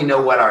now we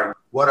know what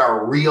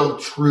our real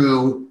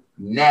true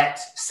net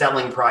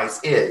selling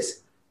price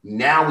is.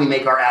 Now we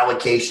make our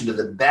allocation to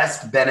the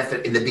best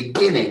benefit. In the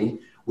beginning,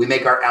 we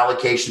make our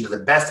allocation to the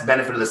best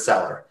benefit of the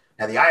seller.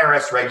 Now the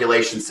IRS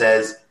regulation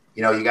says,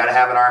 you got to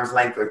have an arm's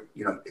length, or,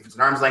 if it's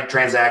an arm's length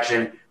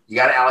transaction, you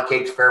got to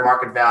allocate to fair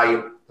market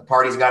value. The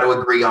parties got to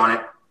agree on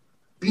it.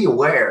 Be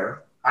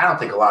aware, I don't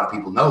think a lot of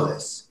people know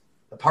this.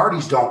 The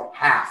parties don't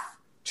have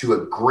to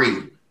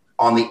agree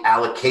on the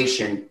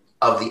allocation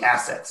of the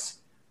assets.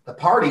 The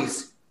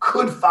parties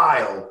could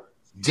file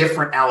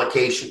different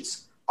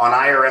allocations on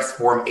IRS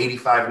Form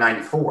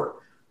 8594.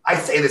 I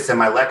say this in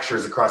my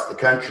lectures across the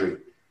country,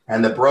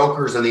 and the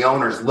brokers and the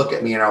owners look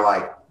at me and are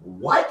like,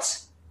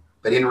 what?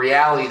 But in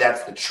reality,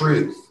 that's the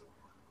truth.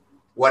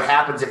 What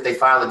happens if they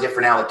file a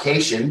different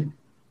allocation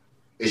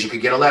is you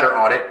could get a letter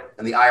audit,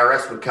 and the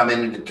IRS would come in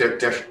and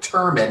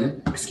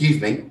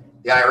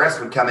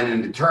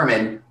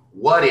determine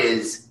what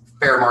is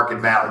fair market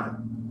value.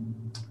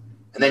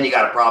 And then you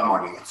got a problem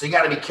on your hands. So you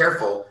got to be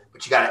careful,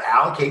 but you got to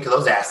allocate to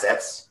those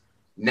assets.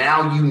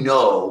 Now you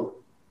know,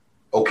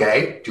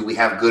 okay, do we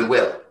have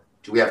goodwill?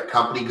 Do we have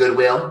company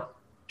goodwill?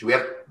 Do we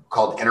have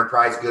called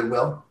enterprise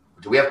goodwill?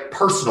 Do we have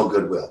personal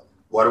goodwill?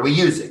 What are we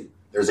using?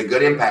 There's a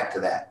good impact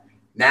to that.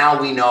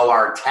 Now we know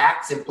our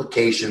tax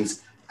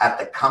implications at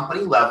the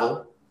company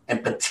level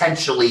and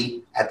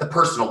potentially at the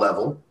personal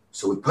level.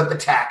 So we put the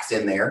tax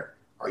in there.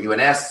 Are you an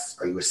S?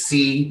 Are you a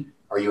C?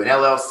 Are you an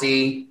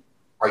LLC?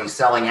 Are you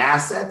selling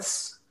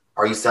assets?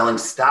 Are you selling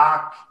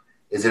stock?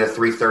 Is it a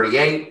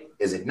 338?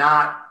 Is it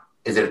not?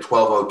 Is it a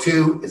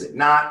 1202? Is it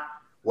not?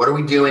 What are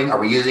we doing? Are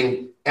we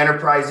using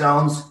enterprise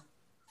zones,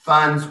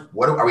 funds?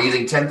 Are we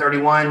using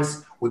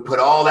 1031s? We put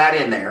all that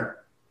in there.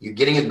 You're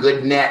getting a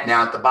good net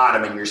now at the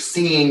bottom, and you're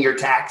seeing your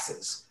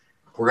taxes.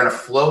 We're going to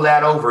flow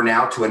that over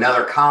now to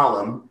another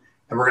column,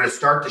 and we're going to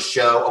start to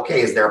show,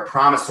 okay, is there a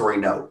promissory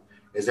note?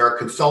 Is there a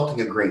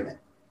consulting agreement?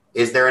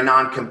 Is there a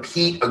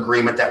non-compete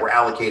agreement that we're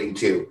allocating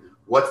to?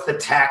 What's the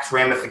tax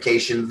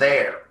ramification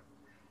there?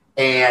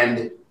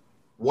 And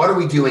what are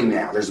we doing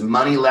now? There's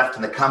money left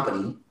in the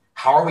company.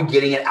 How are we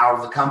getting it out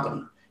of the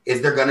company?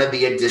 Is there going to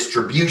be a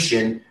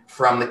distribution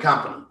from the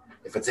company?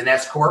 If it's an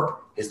S Corp,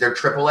 is there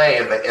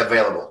AAA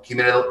available?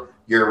 Cumulative,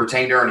 your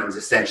retained earnings,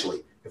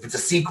 essentially. If it's a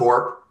C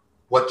Corp,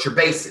 what's your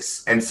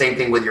basis? And same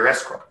thing with your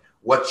S Corp.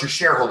 What's your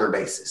shareholder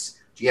basis?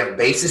 Do you have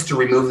basis to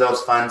remove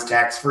those funds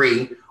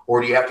tax-free,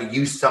 or do you have to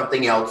use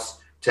something else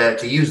to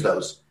use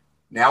those?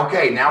 Now,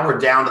 okay, now we're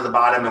down to the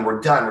bottom and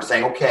we're done. We're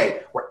saying,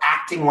 okay, we're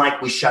acting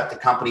like we shut the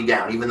company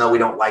down, even though we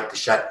don't like to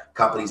shut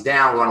companies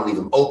down. We want to leave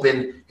them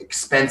open,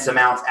 expense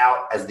amounts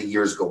out as the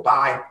years go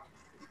by.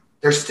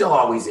 There's still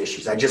always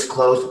issues. I just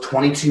closed a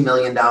 $22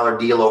 million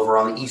deal over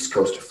on the East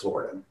Coast of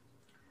Florida.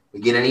 We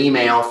get an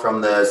email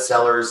from the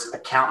seller's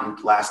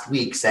accountant last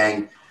week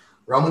saying,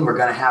 Roman, we're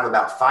going to have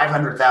about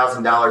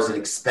 $500,000 in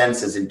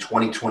expenses in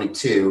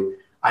 2022.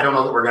 I don't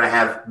know that we're going to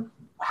have,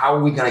 how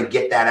are we going to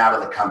get that out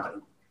of the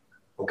company?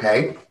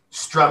 Okay.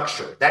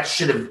 Structure.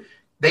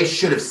 They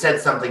should have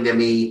said something to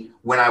me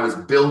when I was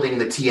building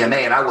the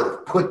TMA, and I would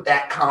have put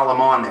that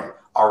column on there.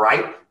 All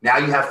right. Now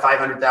you have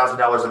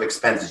 $500,000 of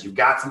expenses. You've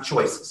got some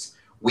choices.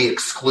 We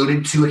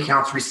excluded 2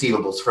 accounts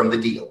receivables from the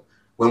deal.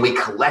 When we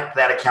collect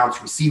that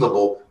accounts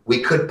receivable,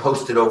 we could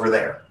post it over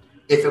there.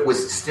 If it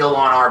was still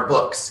on our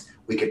books,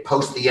 we could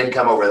post the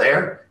income over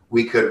there.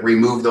 We could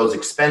remove those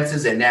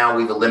expenses. And now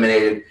we've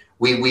eliminated,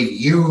 we've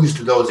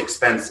used those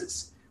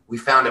expenses. We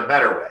found a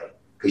better way,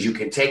 because you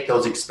can take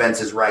those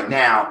expenses right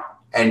now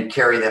and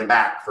carry them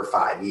back for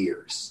 5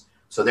 years.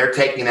 So they're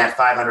taking that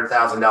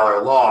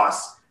 $500,000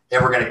 loss. They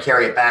were going to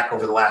carry it back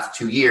over the last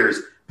 2 years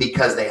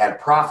because they had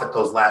profit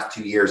those last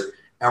 2 years,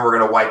 and we're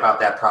going to wipe out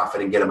that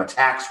profit and get them a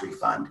tax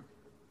refund.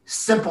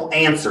 Simple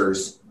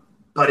answers,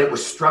 but it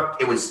was the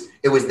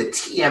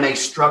TMA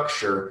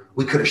structure.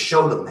 We could have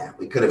showed them that.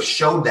 We could have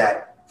showed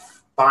that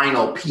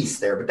final piece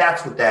there, but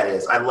that's what that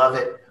is. I love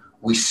it.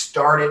 We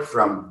started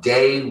from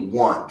day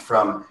one,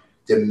 from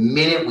the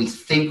minute we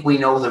think we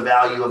know the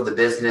value of the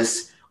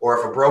business, or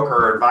if a broker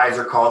or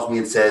advisor calls me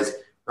and says,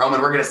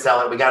 Roman, we're going to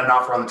sell it. We got an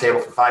offer on the table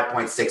for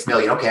 $5.6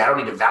 million. Okay, I don't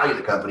need to value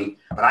the company,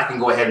 but I can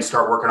go ahead and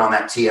start working on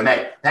that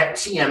TMA. That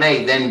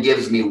TMA then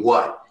gives me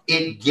what?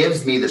 It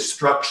gives me the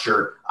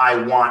structure I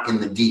want in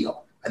the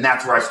deal. And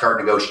that's where I start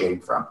negotiating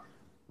from. A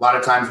lot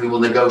of times we will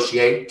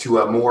negotiate to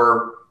a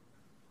more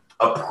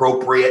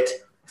appropriate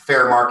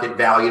fair market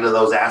value to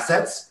those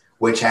assets,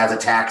 which has a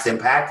tax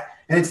impact.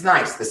 And it's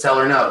nice. The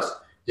seller knows,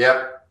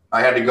 yep,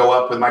 I had to go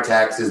up with my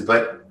taxes,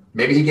 but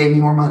maybe he gave me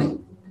more money.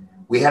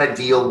 We had a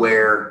deal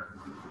where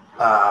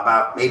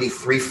about maybe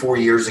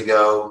 3-4 years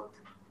ago,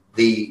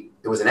 there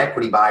was an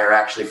equity buyer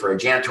actually for a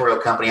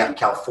janitorial company out in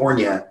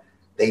California.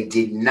 They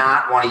did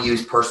not want to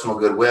use personal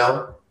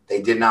goodwill.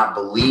 They did not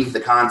believe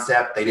the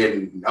concept. They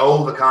didn't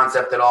know the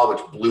concept at all,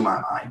 which blew my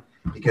mind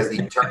because the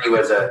attorney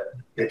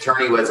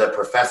was a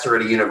professor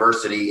at a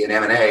university in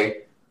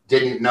M&A,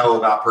 didn't know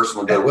about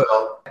personal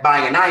goodwill,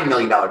 buying a $9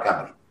 million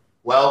company.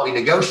 Well, we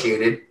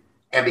negotiated,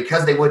 and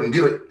because they wouldn't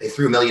do it, they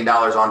threw $1 million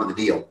onto the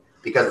deal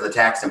because of the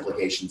tax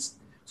implications.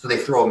 So they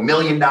throw $1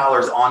 million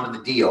onto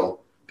the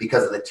deal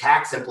because of the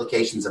tax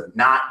implications of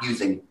not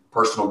using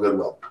personal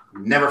goodwill.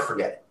 Never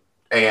forget it.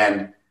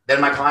 And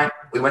then my client,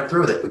 we went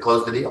through with it. We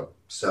closed the deal.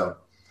 So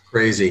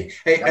crazy.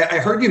 Hey, I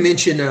heard you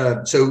mention,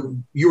 so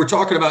you were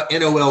talking about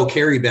NOL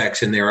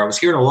carrybacks in there. I was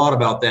hearing a lot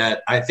about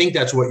that. I think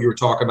that's what you were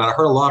talking about. I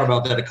heard a lot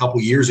about that a couple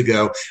of years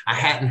ago. I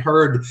hadn't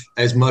heard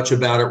as much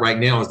about it right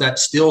now. Is that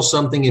still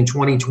something in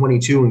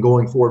 2022 and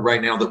going forward right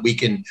now that we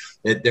can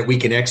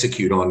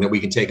execute on, that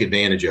we can take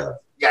advantage of?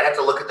 Yeah, I'd have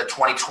to look at the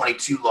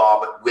 2022 law,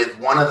 but with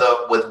one of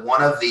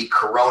the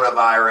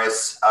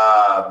coronavirus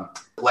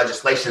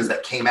legislations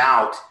that came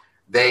out,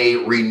 they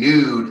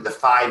renewed the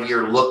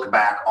 5-year look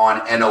back on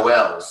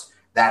NOLs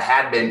that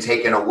had been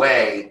taken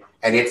away,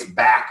 and it's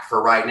back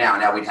for right now.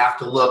 Now we'd have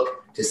to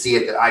look to see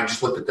it. I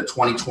just looked at the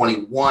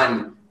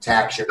 2021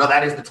 tax year. No,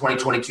 that is the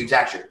 2022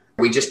 tax year.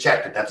 We just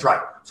checked it. That's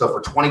right. So for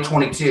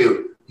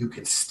 2022, you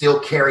can still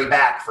carry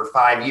back for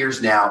 5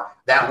 years now.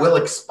 That will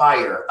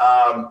expire.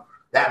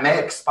 That may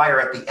expire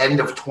at the end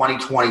of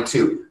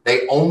 2022.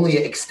 They only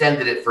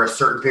extended it for a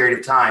certain period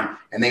of time,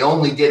 and they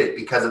only did it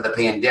because of the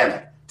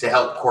pandemic to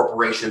help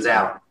corporations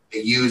out. They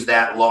use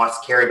that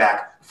loss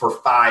carryback for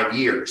 5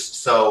 years.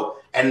 So,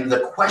 and the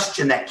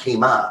question that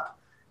came up,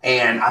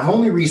 and I've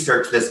only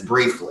researched this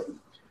briefly,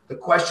 the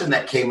question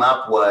that came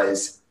up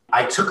was,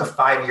 I took a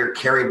 5-year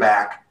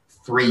carryback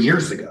 3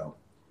 years ago.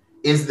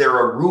 Is there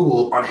a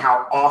rule on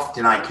how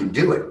often I can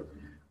do it?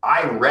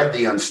 I read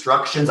the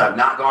instructions. I've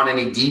not gone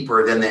any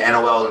deeper than the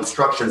NOL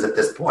instructions at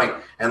this point.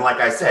 And like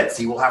I said,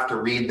 we'll have to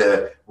read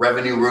the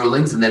revenue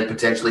rulings and then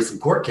potentially some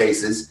court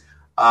cases.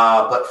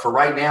 But for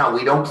right now,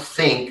 we don't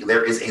think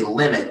there is a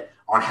limit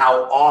on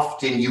how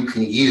often you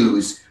can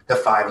use the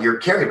 5-year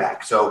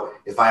carryback. So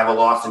if I have a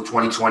loss in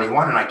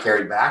 2021 and I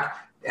carried back,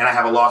 and I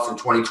have a loss in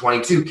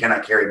 2022, can I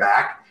carry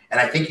back?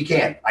 And I think you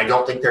can. I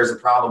don't think there's a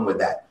problem with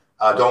that.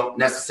 Don't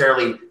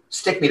necessarily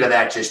stick me to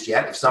that just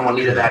yet. If someone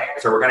needed that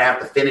answer, we're going to have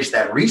to finish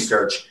that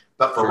research.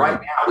 But for right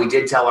now, we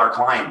did tell our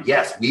client,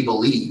 yes, we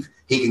believe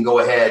he can go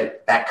ahead,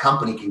 that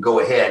company can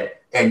go ahead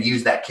and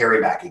use that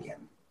carryback again.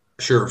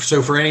 Sure.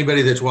 So for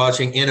anybody that's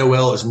watching,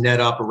 NOL is net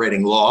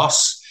operating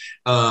loss.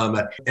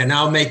 And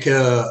I'll make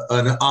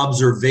an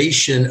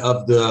observation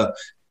of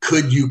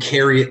could you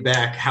carry it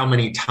back how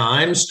many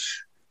times?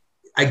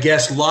 I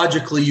guess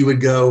logically you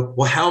would go,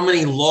 well, how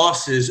many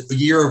losses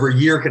year over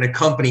year can a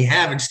company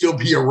have and still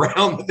be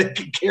around that they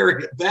can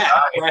carry it back,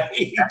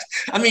 right?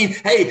 I mean,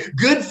 hey,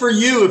 good for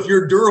you if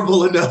you're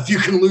durable enough, you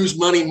can lose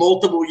money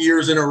multiple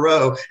years in a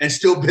row and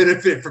still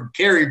benefit from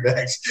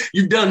carrybacks.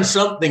 You've done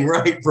something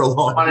right for a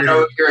long time. I want to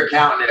know who your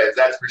accountant is,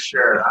 that's for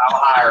sure. I'll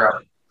hire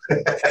him.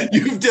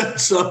 You've done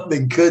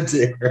something good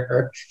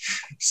there.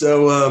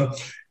 So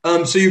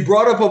you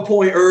brought up a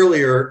point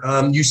earlier.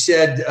 You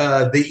said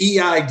the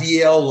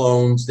EIDL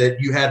loans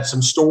that you had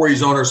some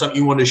stories on or something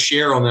you wanted to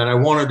share on that. I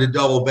wanted to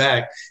double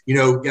back.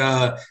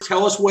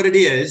 Tell us what it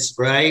is,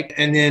 right?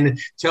 And then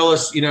tell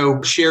us,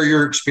 share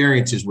your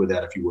experiences with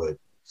that, if you would.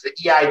 So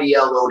the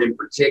EIDL loan in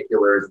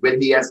particular is with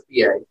the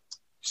SBA.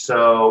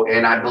 So,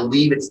 and I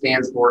believe it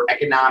stands for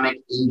Economic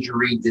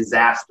Injury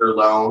Disaster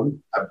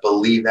Loan. I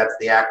believe that's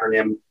the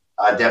acronym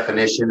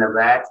definition of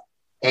that.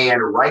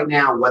 And right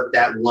now, what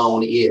that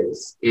loan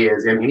is,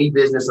 and any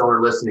business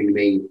owner listening to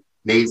me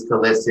needs to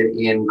listen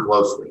in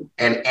closely.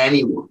 And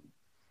anyone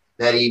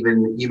that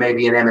even, you may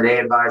be an M&A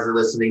advisor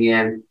listening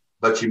in,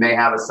 but you may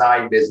have a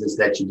side business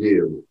that you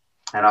do.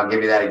 And I'll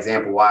give you that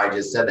example why I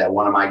just said that.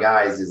 One of my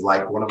guys is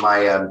like, one of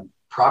my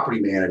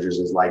property managers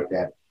is like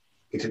that.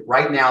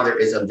 Right now there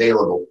is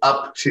available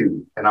up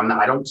to, and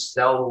I don't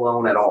sell the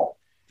loan at all.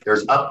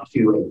 There's up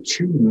to a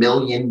 $2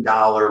 million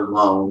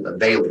loan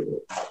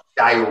available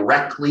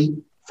directly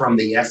from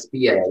the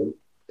SBA.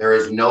 There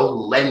is no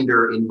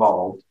lender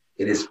involved.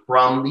 It is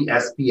from the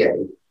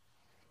SBA.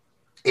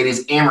 It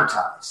is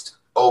amortized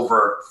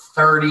over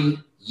 30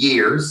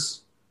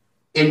 years.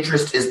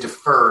 Interest is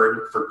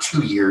deferred for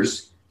 2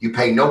 years. You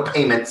pay no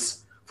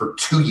payments for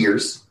 2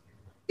 years.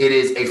 It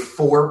is a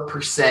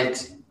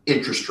 4%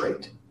 interest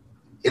rate.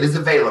 It is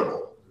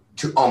available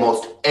to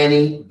almost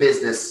any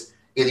business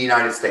in the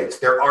United States.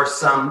 There are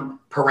some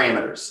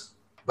parameters,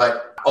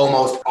 but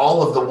almost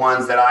all of the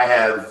ones that I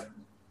have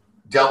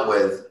dealt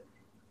with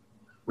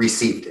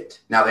received it.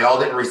 Now, they all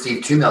didn't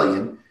receive $2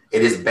 million.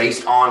 It is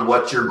based on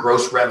what your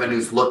gross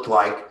revenues looked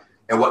like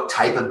and what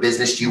type of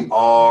business you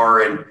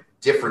are and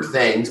different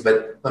things.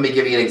 But let me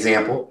give you an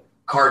example.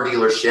 Car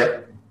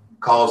dealership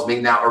calls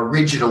me. Now,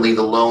 originally,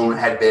 the loan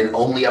had been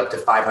only up to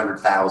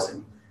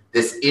 $500,000.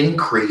 This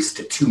increase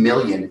to $2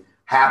 million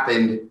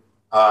happened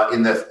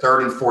in the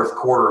third and fourth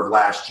quarter of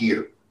last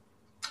year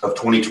of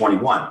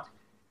 2021.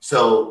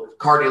 So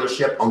car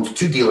dealership owns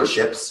 2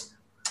 dealerships.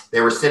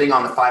 They were sitting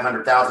on the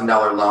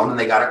 $500,000 loan and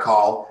they got a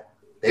call.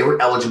 they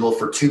were eligible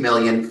for $2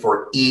 million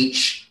for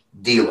each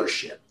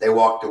dealership. They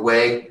walked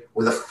away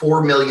with a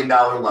 $4 million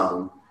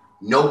loan,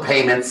 no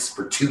payments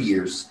for 2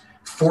 years,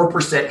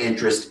 4%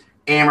 interest,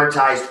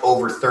 amortized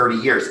over 30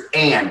 years.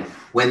 And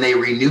when they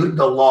renewed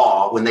the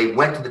law, when they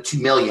went to the $2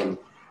 million,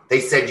 they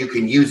said you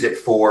can use it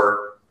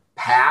for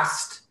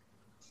past,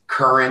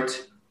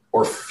 current,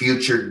 or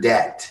future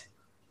debt.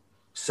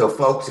 So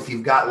folks, if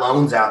you've got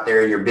loans out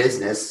there in your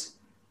business,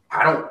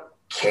 I don't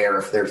care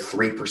if they're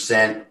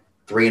 3%,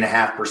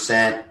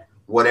 3.5%,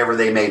 whatever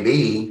they may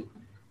be.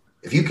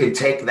 If you can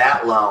take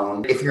that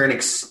loan, if you're an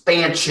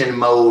expansion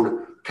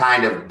mode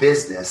kind of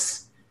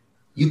business,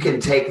 you can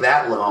take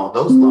that loan,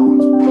 those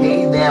loans,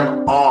 pay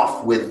them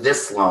off with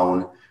this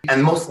loan.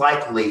 And most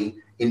likely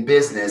in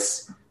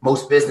business,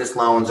 most business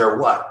loans are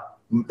what?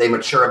 They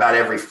mature about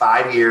every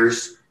 5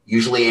 years,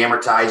 usually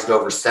amortized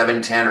over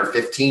 7, 10, or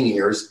 15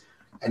 years.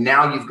 And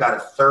now you've got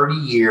a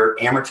 30-year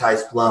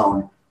amortized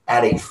loan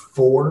at a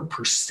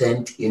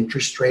 4%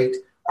 interest rate.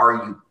 Are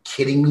you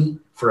kidding me?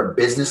 For a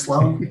business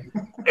loan?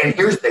 And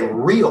here's the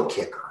real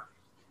kicker.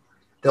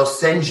 They'll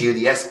send you,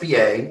 the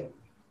SBA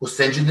will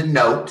send you the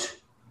note,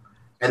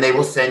 and they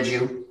will send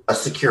you a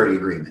security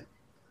agreement.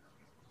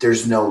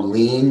 There's no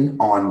lien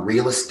on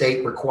real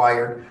estate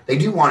required. They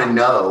do want to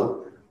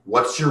know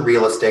what's your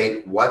real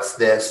estate, what's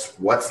this,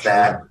 what's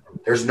that.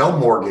 There's no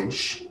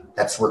mortgage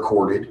that's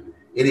recorded.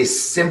 It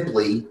is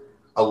simply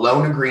a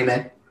loan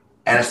agreement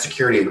and a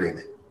security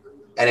agreement.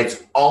 And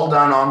it's all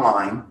done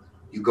online.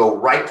 You go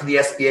right to the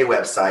SBA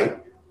website.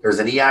 There's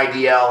an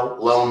EIDL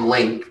loan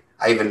link.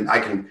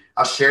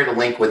 I'll share the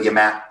link with you,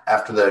 Matt,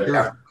 after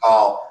the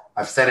call.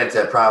 I've sent it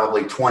to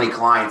probably 20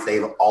 clients.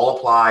 They've all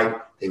applied.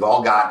 They've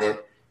all gotten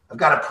it. I've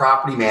got a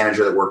property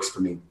manager that works for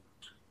me.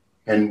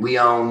 And we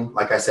own,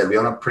 like I said, we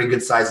own a pretty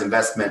good size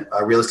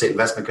real estate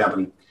investment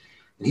company.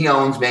 And he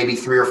owns maybe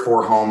 3 or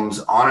 4 homes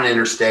on an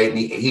interstate, and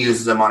he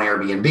uses them on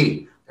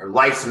Airbnb. They're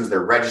licensed, they're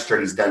registered.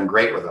 He's done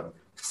great with them.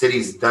 The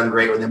city's done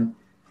great with him.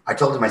 I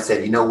told him, I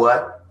said, you know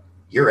what?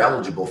 You're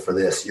eligible for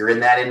this. You're in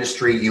that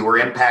industry. You were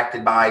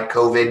impacted by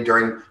COVID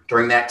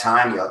during that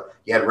time.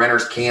 You had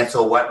renters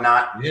cancel,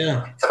 whatnot.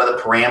 Yeah. Some of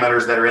the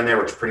parameters that are in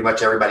there, which pretty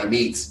much everybody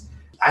meets.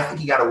 I think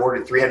he got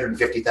awarded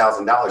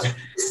 $350,000.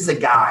 This is a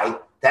guy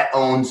that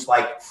owns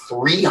like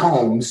 3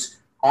 homes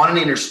on an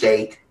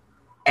interstate,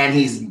 and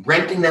he's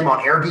renting them on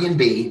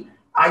Airbnb.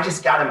 I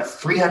just got him a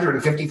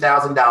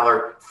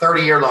 $350,000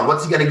 30-year loan.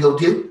 What's he going to go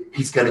do?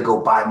 He's going to go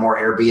buy more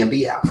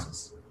Airbnb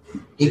houses.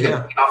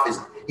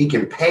 He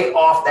can pay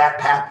off that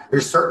path.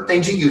 There's certain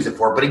things you use it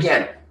for, but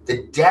again,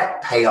 the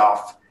debt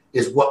payoff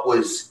is what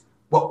was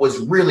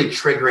really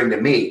triggering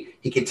to me.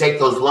 He could take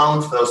those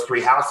loans for those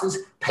 3 houses,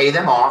 pay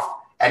them off,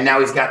 and now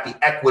he's got the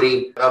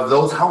equity of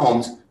those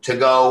homes to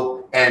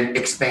go and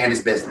expand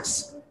his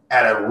business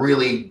at a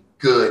really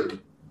good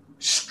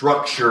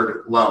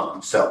structured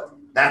loan. So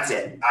that's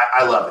it.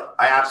 I love it.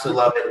 I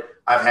absolutely love it.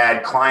 I've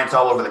had clients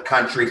all over the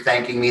country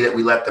thanking me that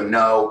we let them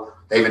know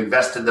they've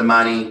invested the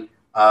money.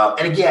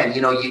 And again,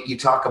 you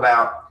talk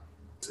about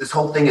this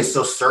whole thing is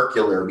so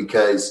circular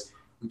because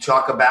we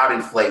talk about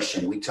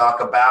inflation. We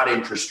talk about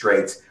interest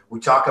rates. We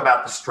talk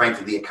about the strength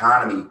of the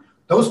economy.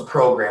 Those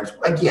programs,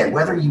 again,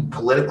 whether you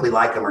politically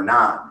like them or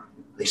not,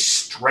 they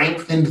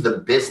strengthened the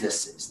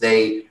businesses.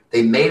 They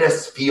made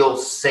us feel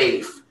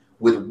safe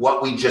with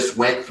what we just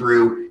went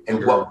through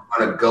and what we're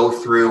going to go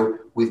through.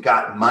 We've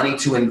got money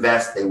to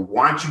invest. They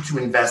want you to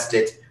invest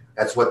it.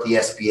 That's what the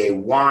SBA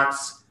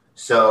wants.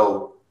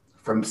 So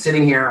from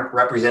sitting here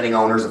representing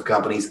owners of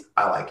companies,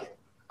 I like it.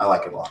 I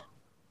like it a lot.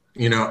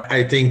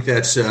 I think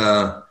that's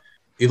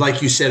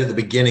like you said at the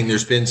beginning,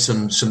 there's been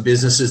some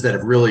businesses that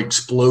have really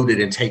exploded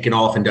and taken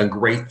off and done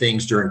great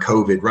things during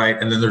COVID, right?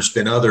 And then there's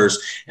been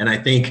others. And I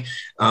think,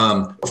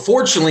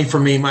 fortunately for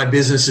me, my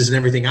businesses and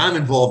everything I'm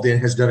involved in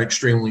has done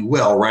extremely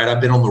well, right? I've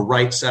been on the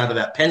right side of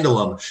that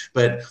pendulum.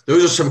 But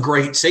those are some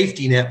great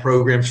safety net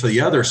programs for the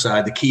other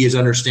side. The key is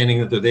understanding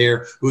that they're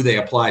there, who they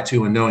apply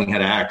to, and knowing how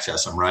to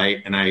access them,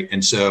 right?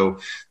 And so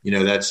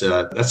that's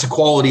the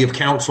quality of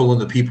counsel and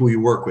the people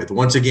you work with.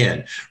 Once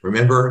again,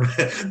 remember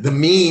the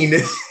mean.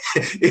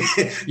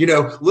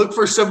 Look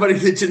for somebody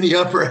that's in the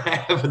upper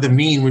half of the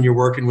mean when you're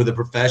working with a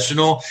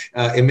professional.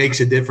 It makes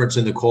a difference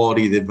in the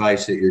quality of the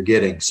advice that you're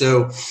getting.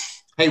 So,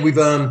 hey, we've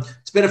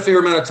spent a fair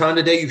amount of time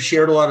today. You've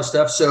shared a lot of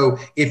stuff. So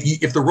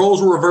if the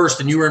roles were reversed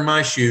and you were in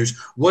my shoes,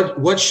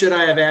 what should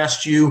I have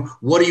asked you?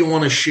 What do you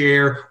want to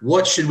share?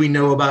 What should we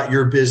know about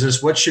your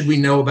business? What should we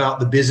know about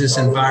the business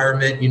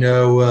environment?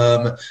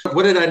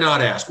 What did I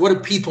not ask? What do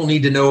people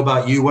need to know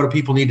about you? What do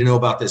people need to know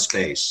about this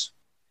space?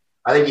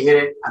 I think you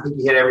hit it. I think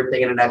you hit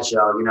everything in a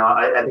nutshell.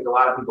 I think a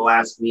lot of people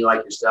ask me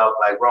like yourself,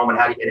 like, Roman,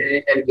 how do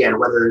you, and again,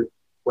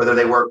 whether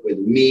they work with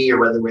me or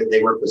whether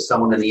they work with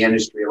someone in the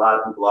industry, a lot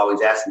of people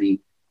always ask me,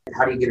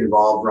 how do you get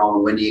involved,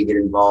 Roman? When do you get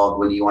involved?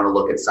 When do you want to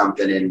look at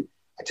something? And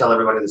I tell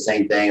everybody the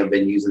same thing. I've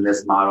been using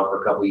this model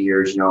for a couple of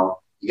years. You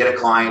get a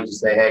client, you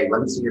say, hey,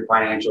 let me see your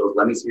financials.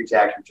 Let me see your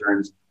tax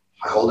returns.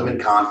 I hold them in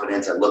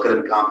confidence. I look at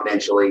them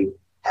confidentially,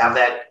 have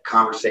that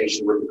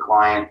conversation with the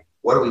client.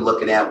 What are we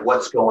looking at?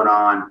 What's going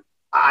on?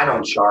 I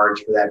don't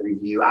charge for that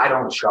review. I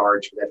don't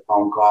charge for that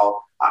phone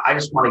call. I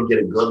just want to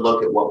get a good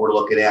look at what we're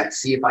looking at,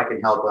 see if I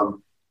can help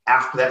them.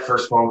 After that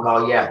first phone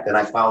call, then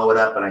I follow it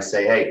up and I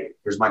say, hey,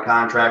 here's my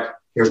contract.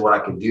 Here's what I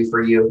can do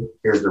for you.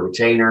 Here's the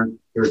retainer.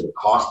 Here's the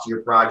cost of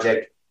your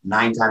project.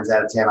 9 times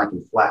out of 10, I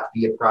can flat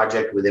fee a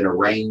project within a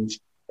range.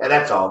 And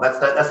that's all.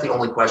 That's the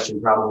only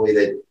question probably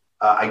that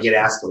I get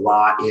asked a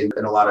lot in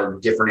a lot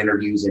of different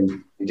interviews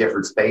in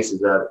different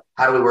spaces of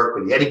how do we work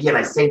with you? And again,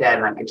 I say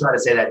that, and I try to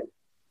say that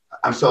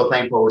I'm so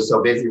thankful we're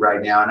so busy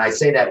right now. And I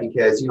say that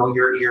because,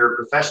 your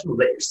professionals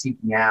that you're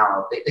seeking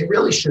out, they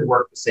really should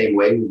work the same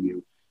way with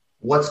you.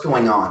 What's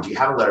going on? Do you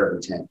have a letter of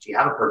intent? Do you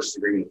have a purchase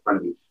agreement in front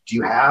of you? Do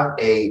you have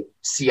a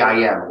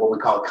CIM, what we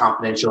call a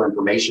confidential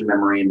information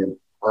memorandum,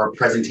 or a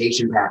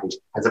presentation package?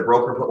 Has a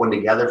broker put one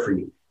together for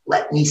you?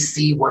 Let me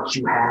see what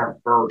you have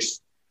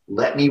first.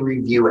 Let me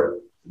review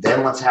it.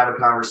 Then let's have a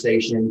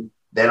conversation.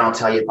 Then I'll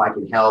tell you if I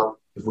can help,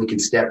 if we can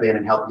step in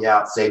and help you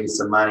out, save you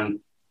some money,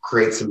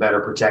 create some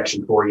better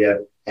protection for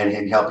you,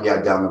 and help you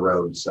out down the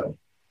road. So,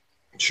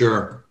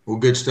 sure. Well,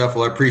 good stuff.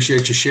 Well, I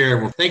appreciate you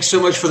sharing. Well, thanks so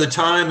much for the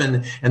time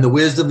and the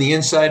wisdom, the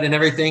insight, and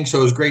everything. So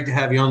it was great to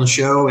have you on the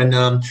show. And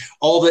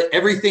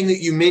everything that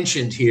you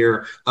mentioned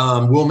here,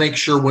 we'll make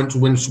sure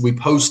once we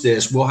post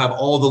this, we'll have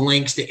all the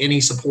links to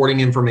any supporting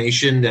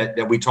information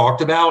that we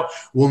talked about.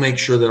 We'll make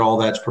sure that all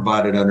that's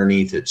provided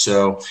underneath it.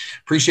 So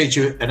appreciate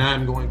you. And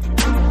I'm going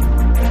to.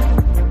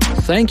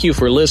 Thank you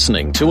for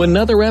listening to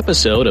another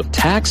episode of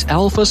Tax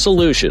Alpha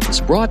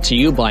Solutions, brought to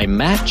you by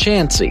Matt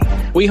Chancey.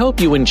 We hope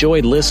you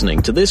enjoyed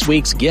listening to this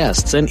week's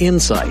guests and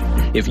insight.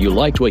 If you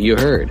liked what you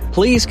heard,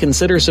 please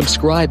consider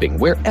subscribing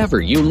wherever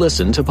you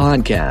listen to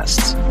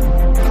podcasts.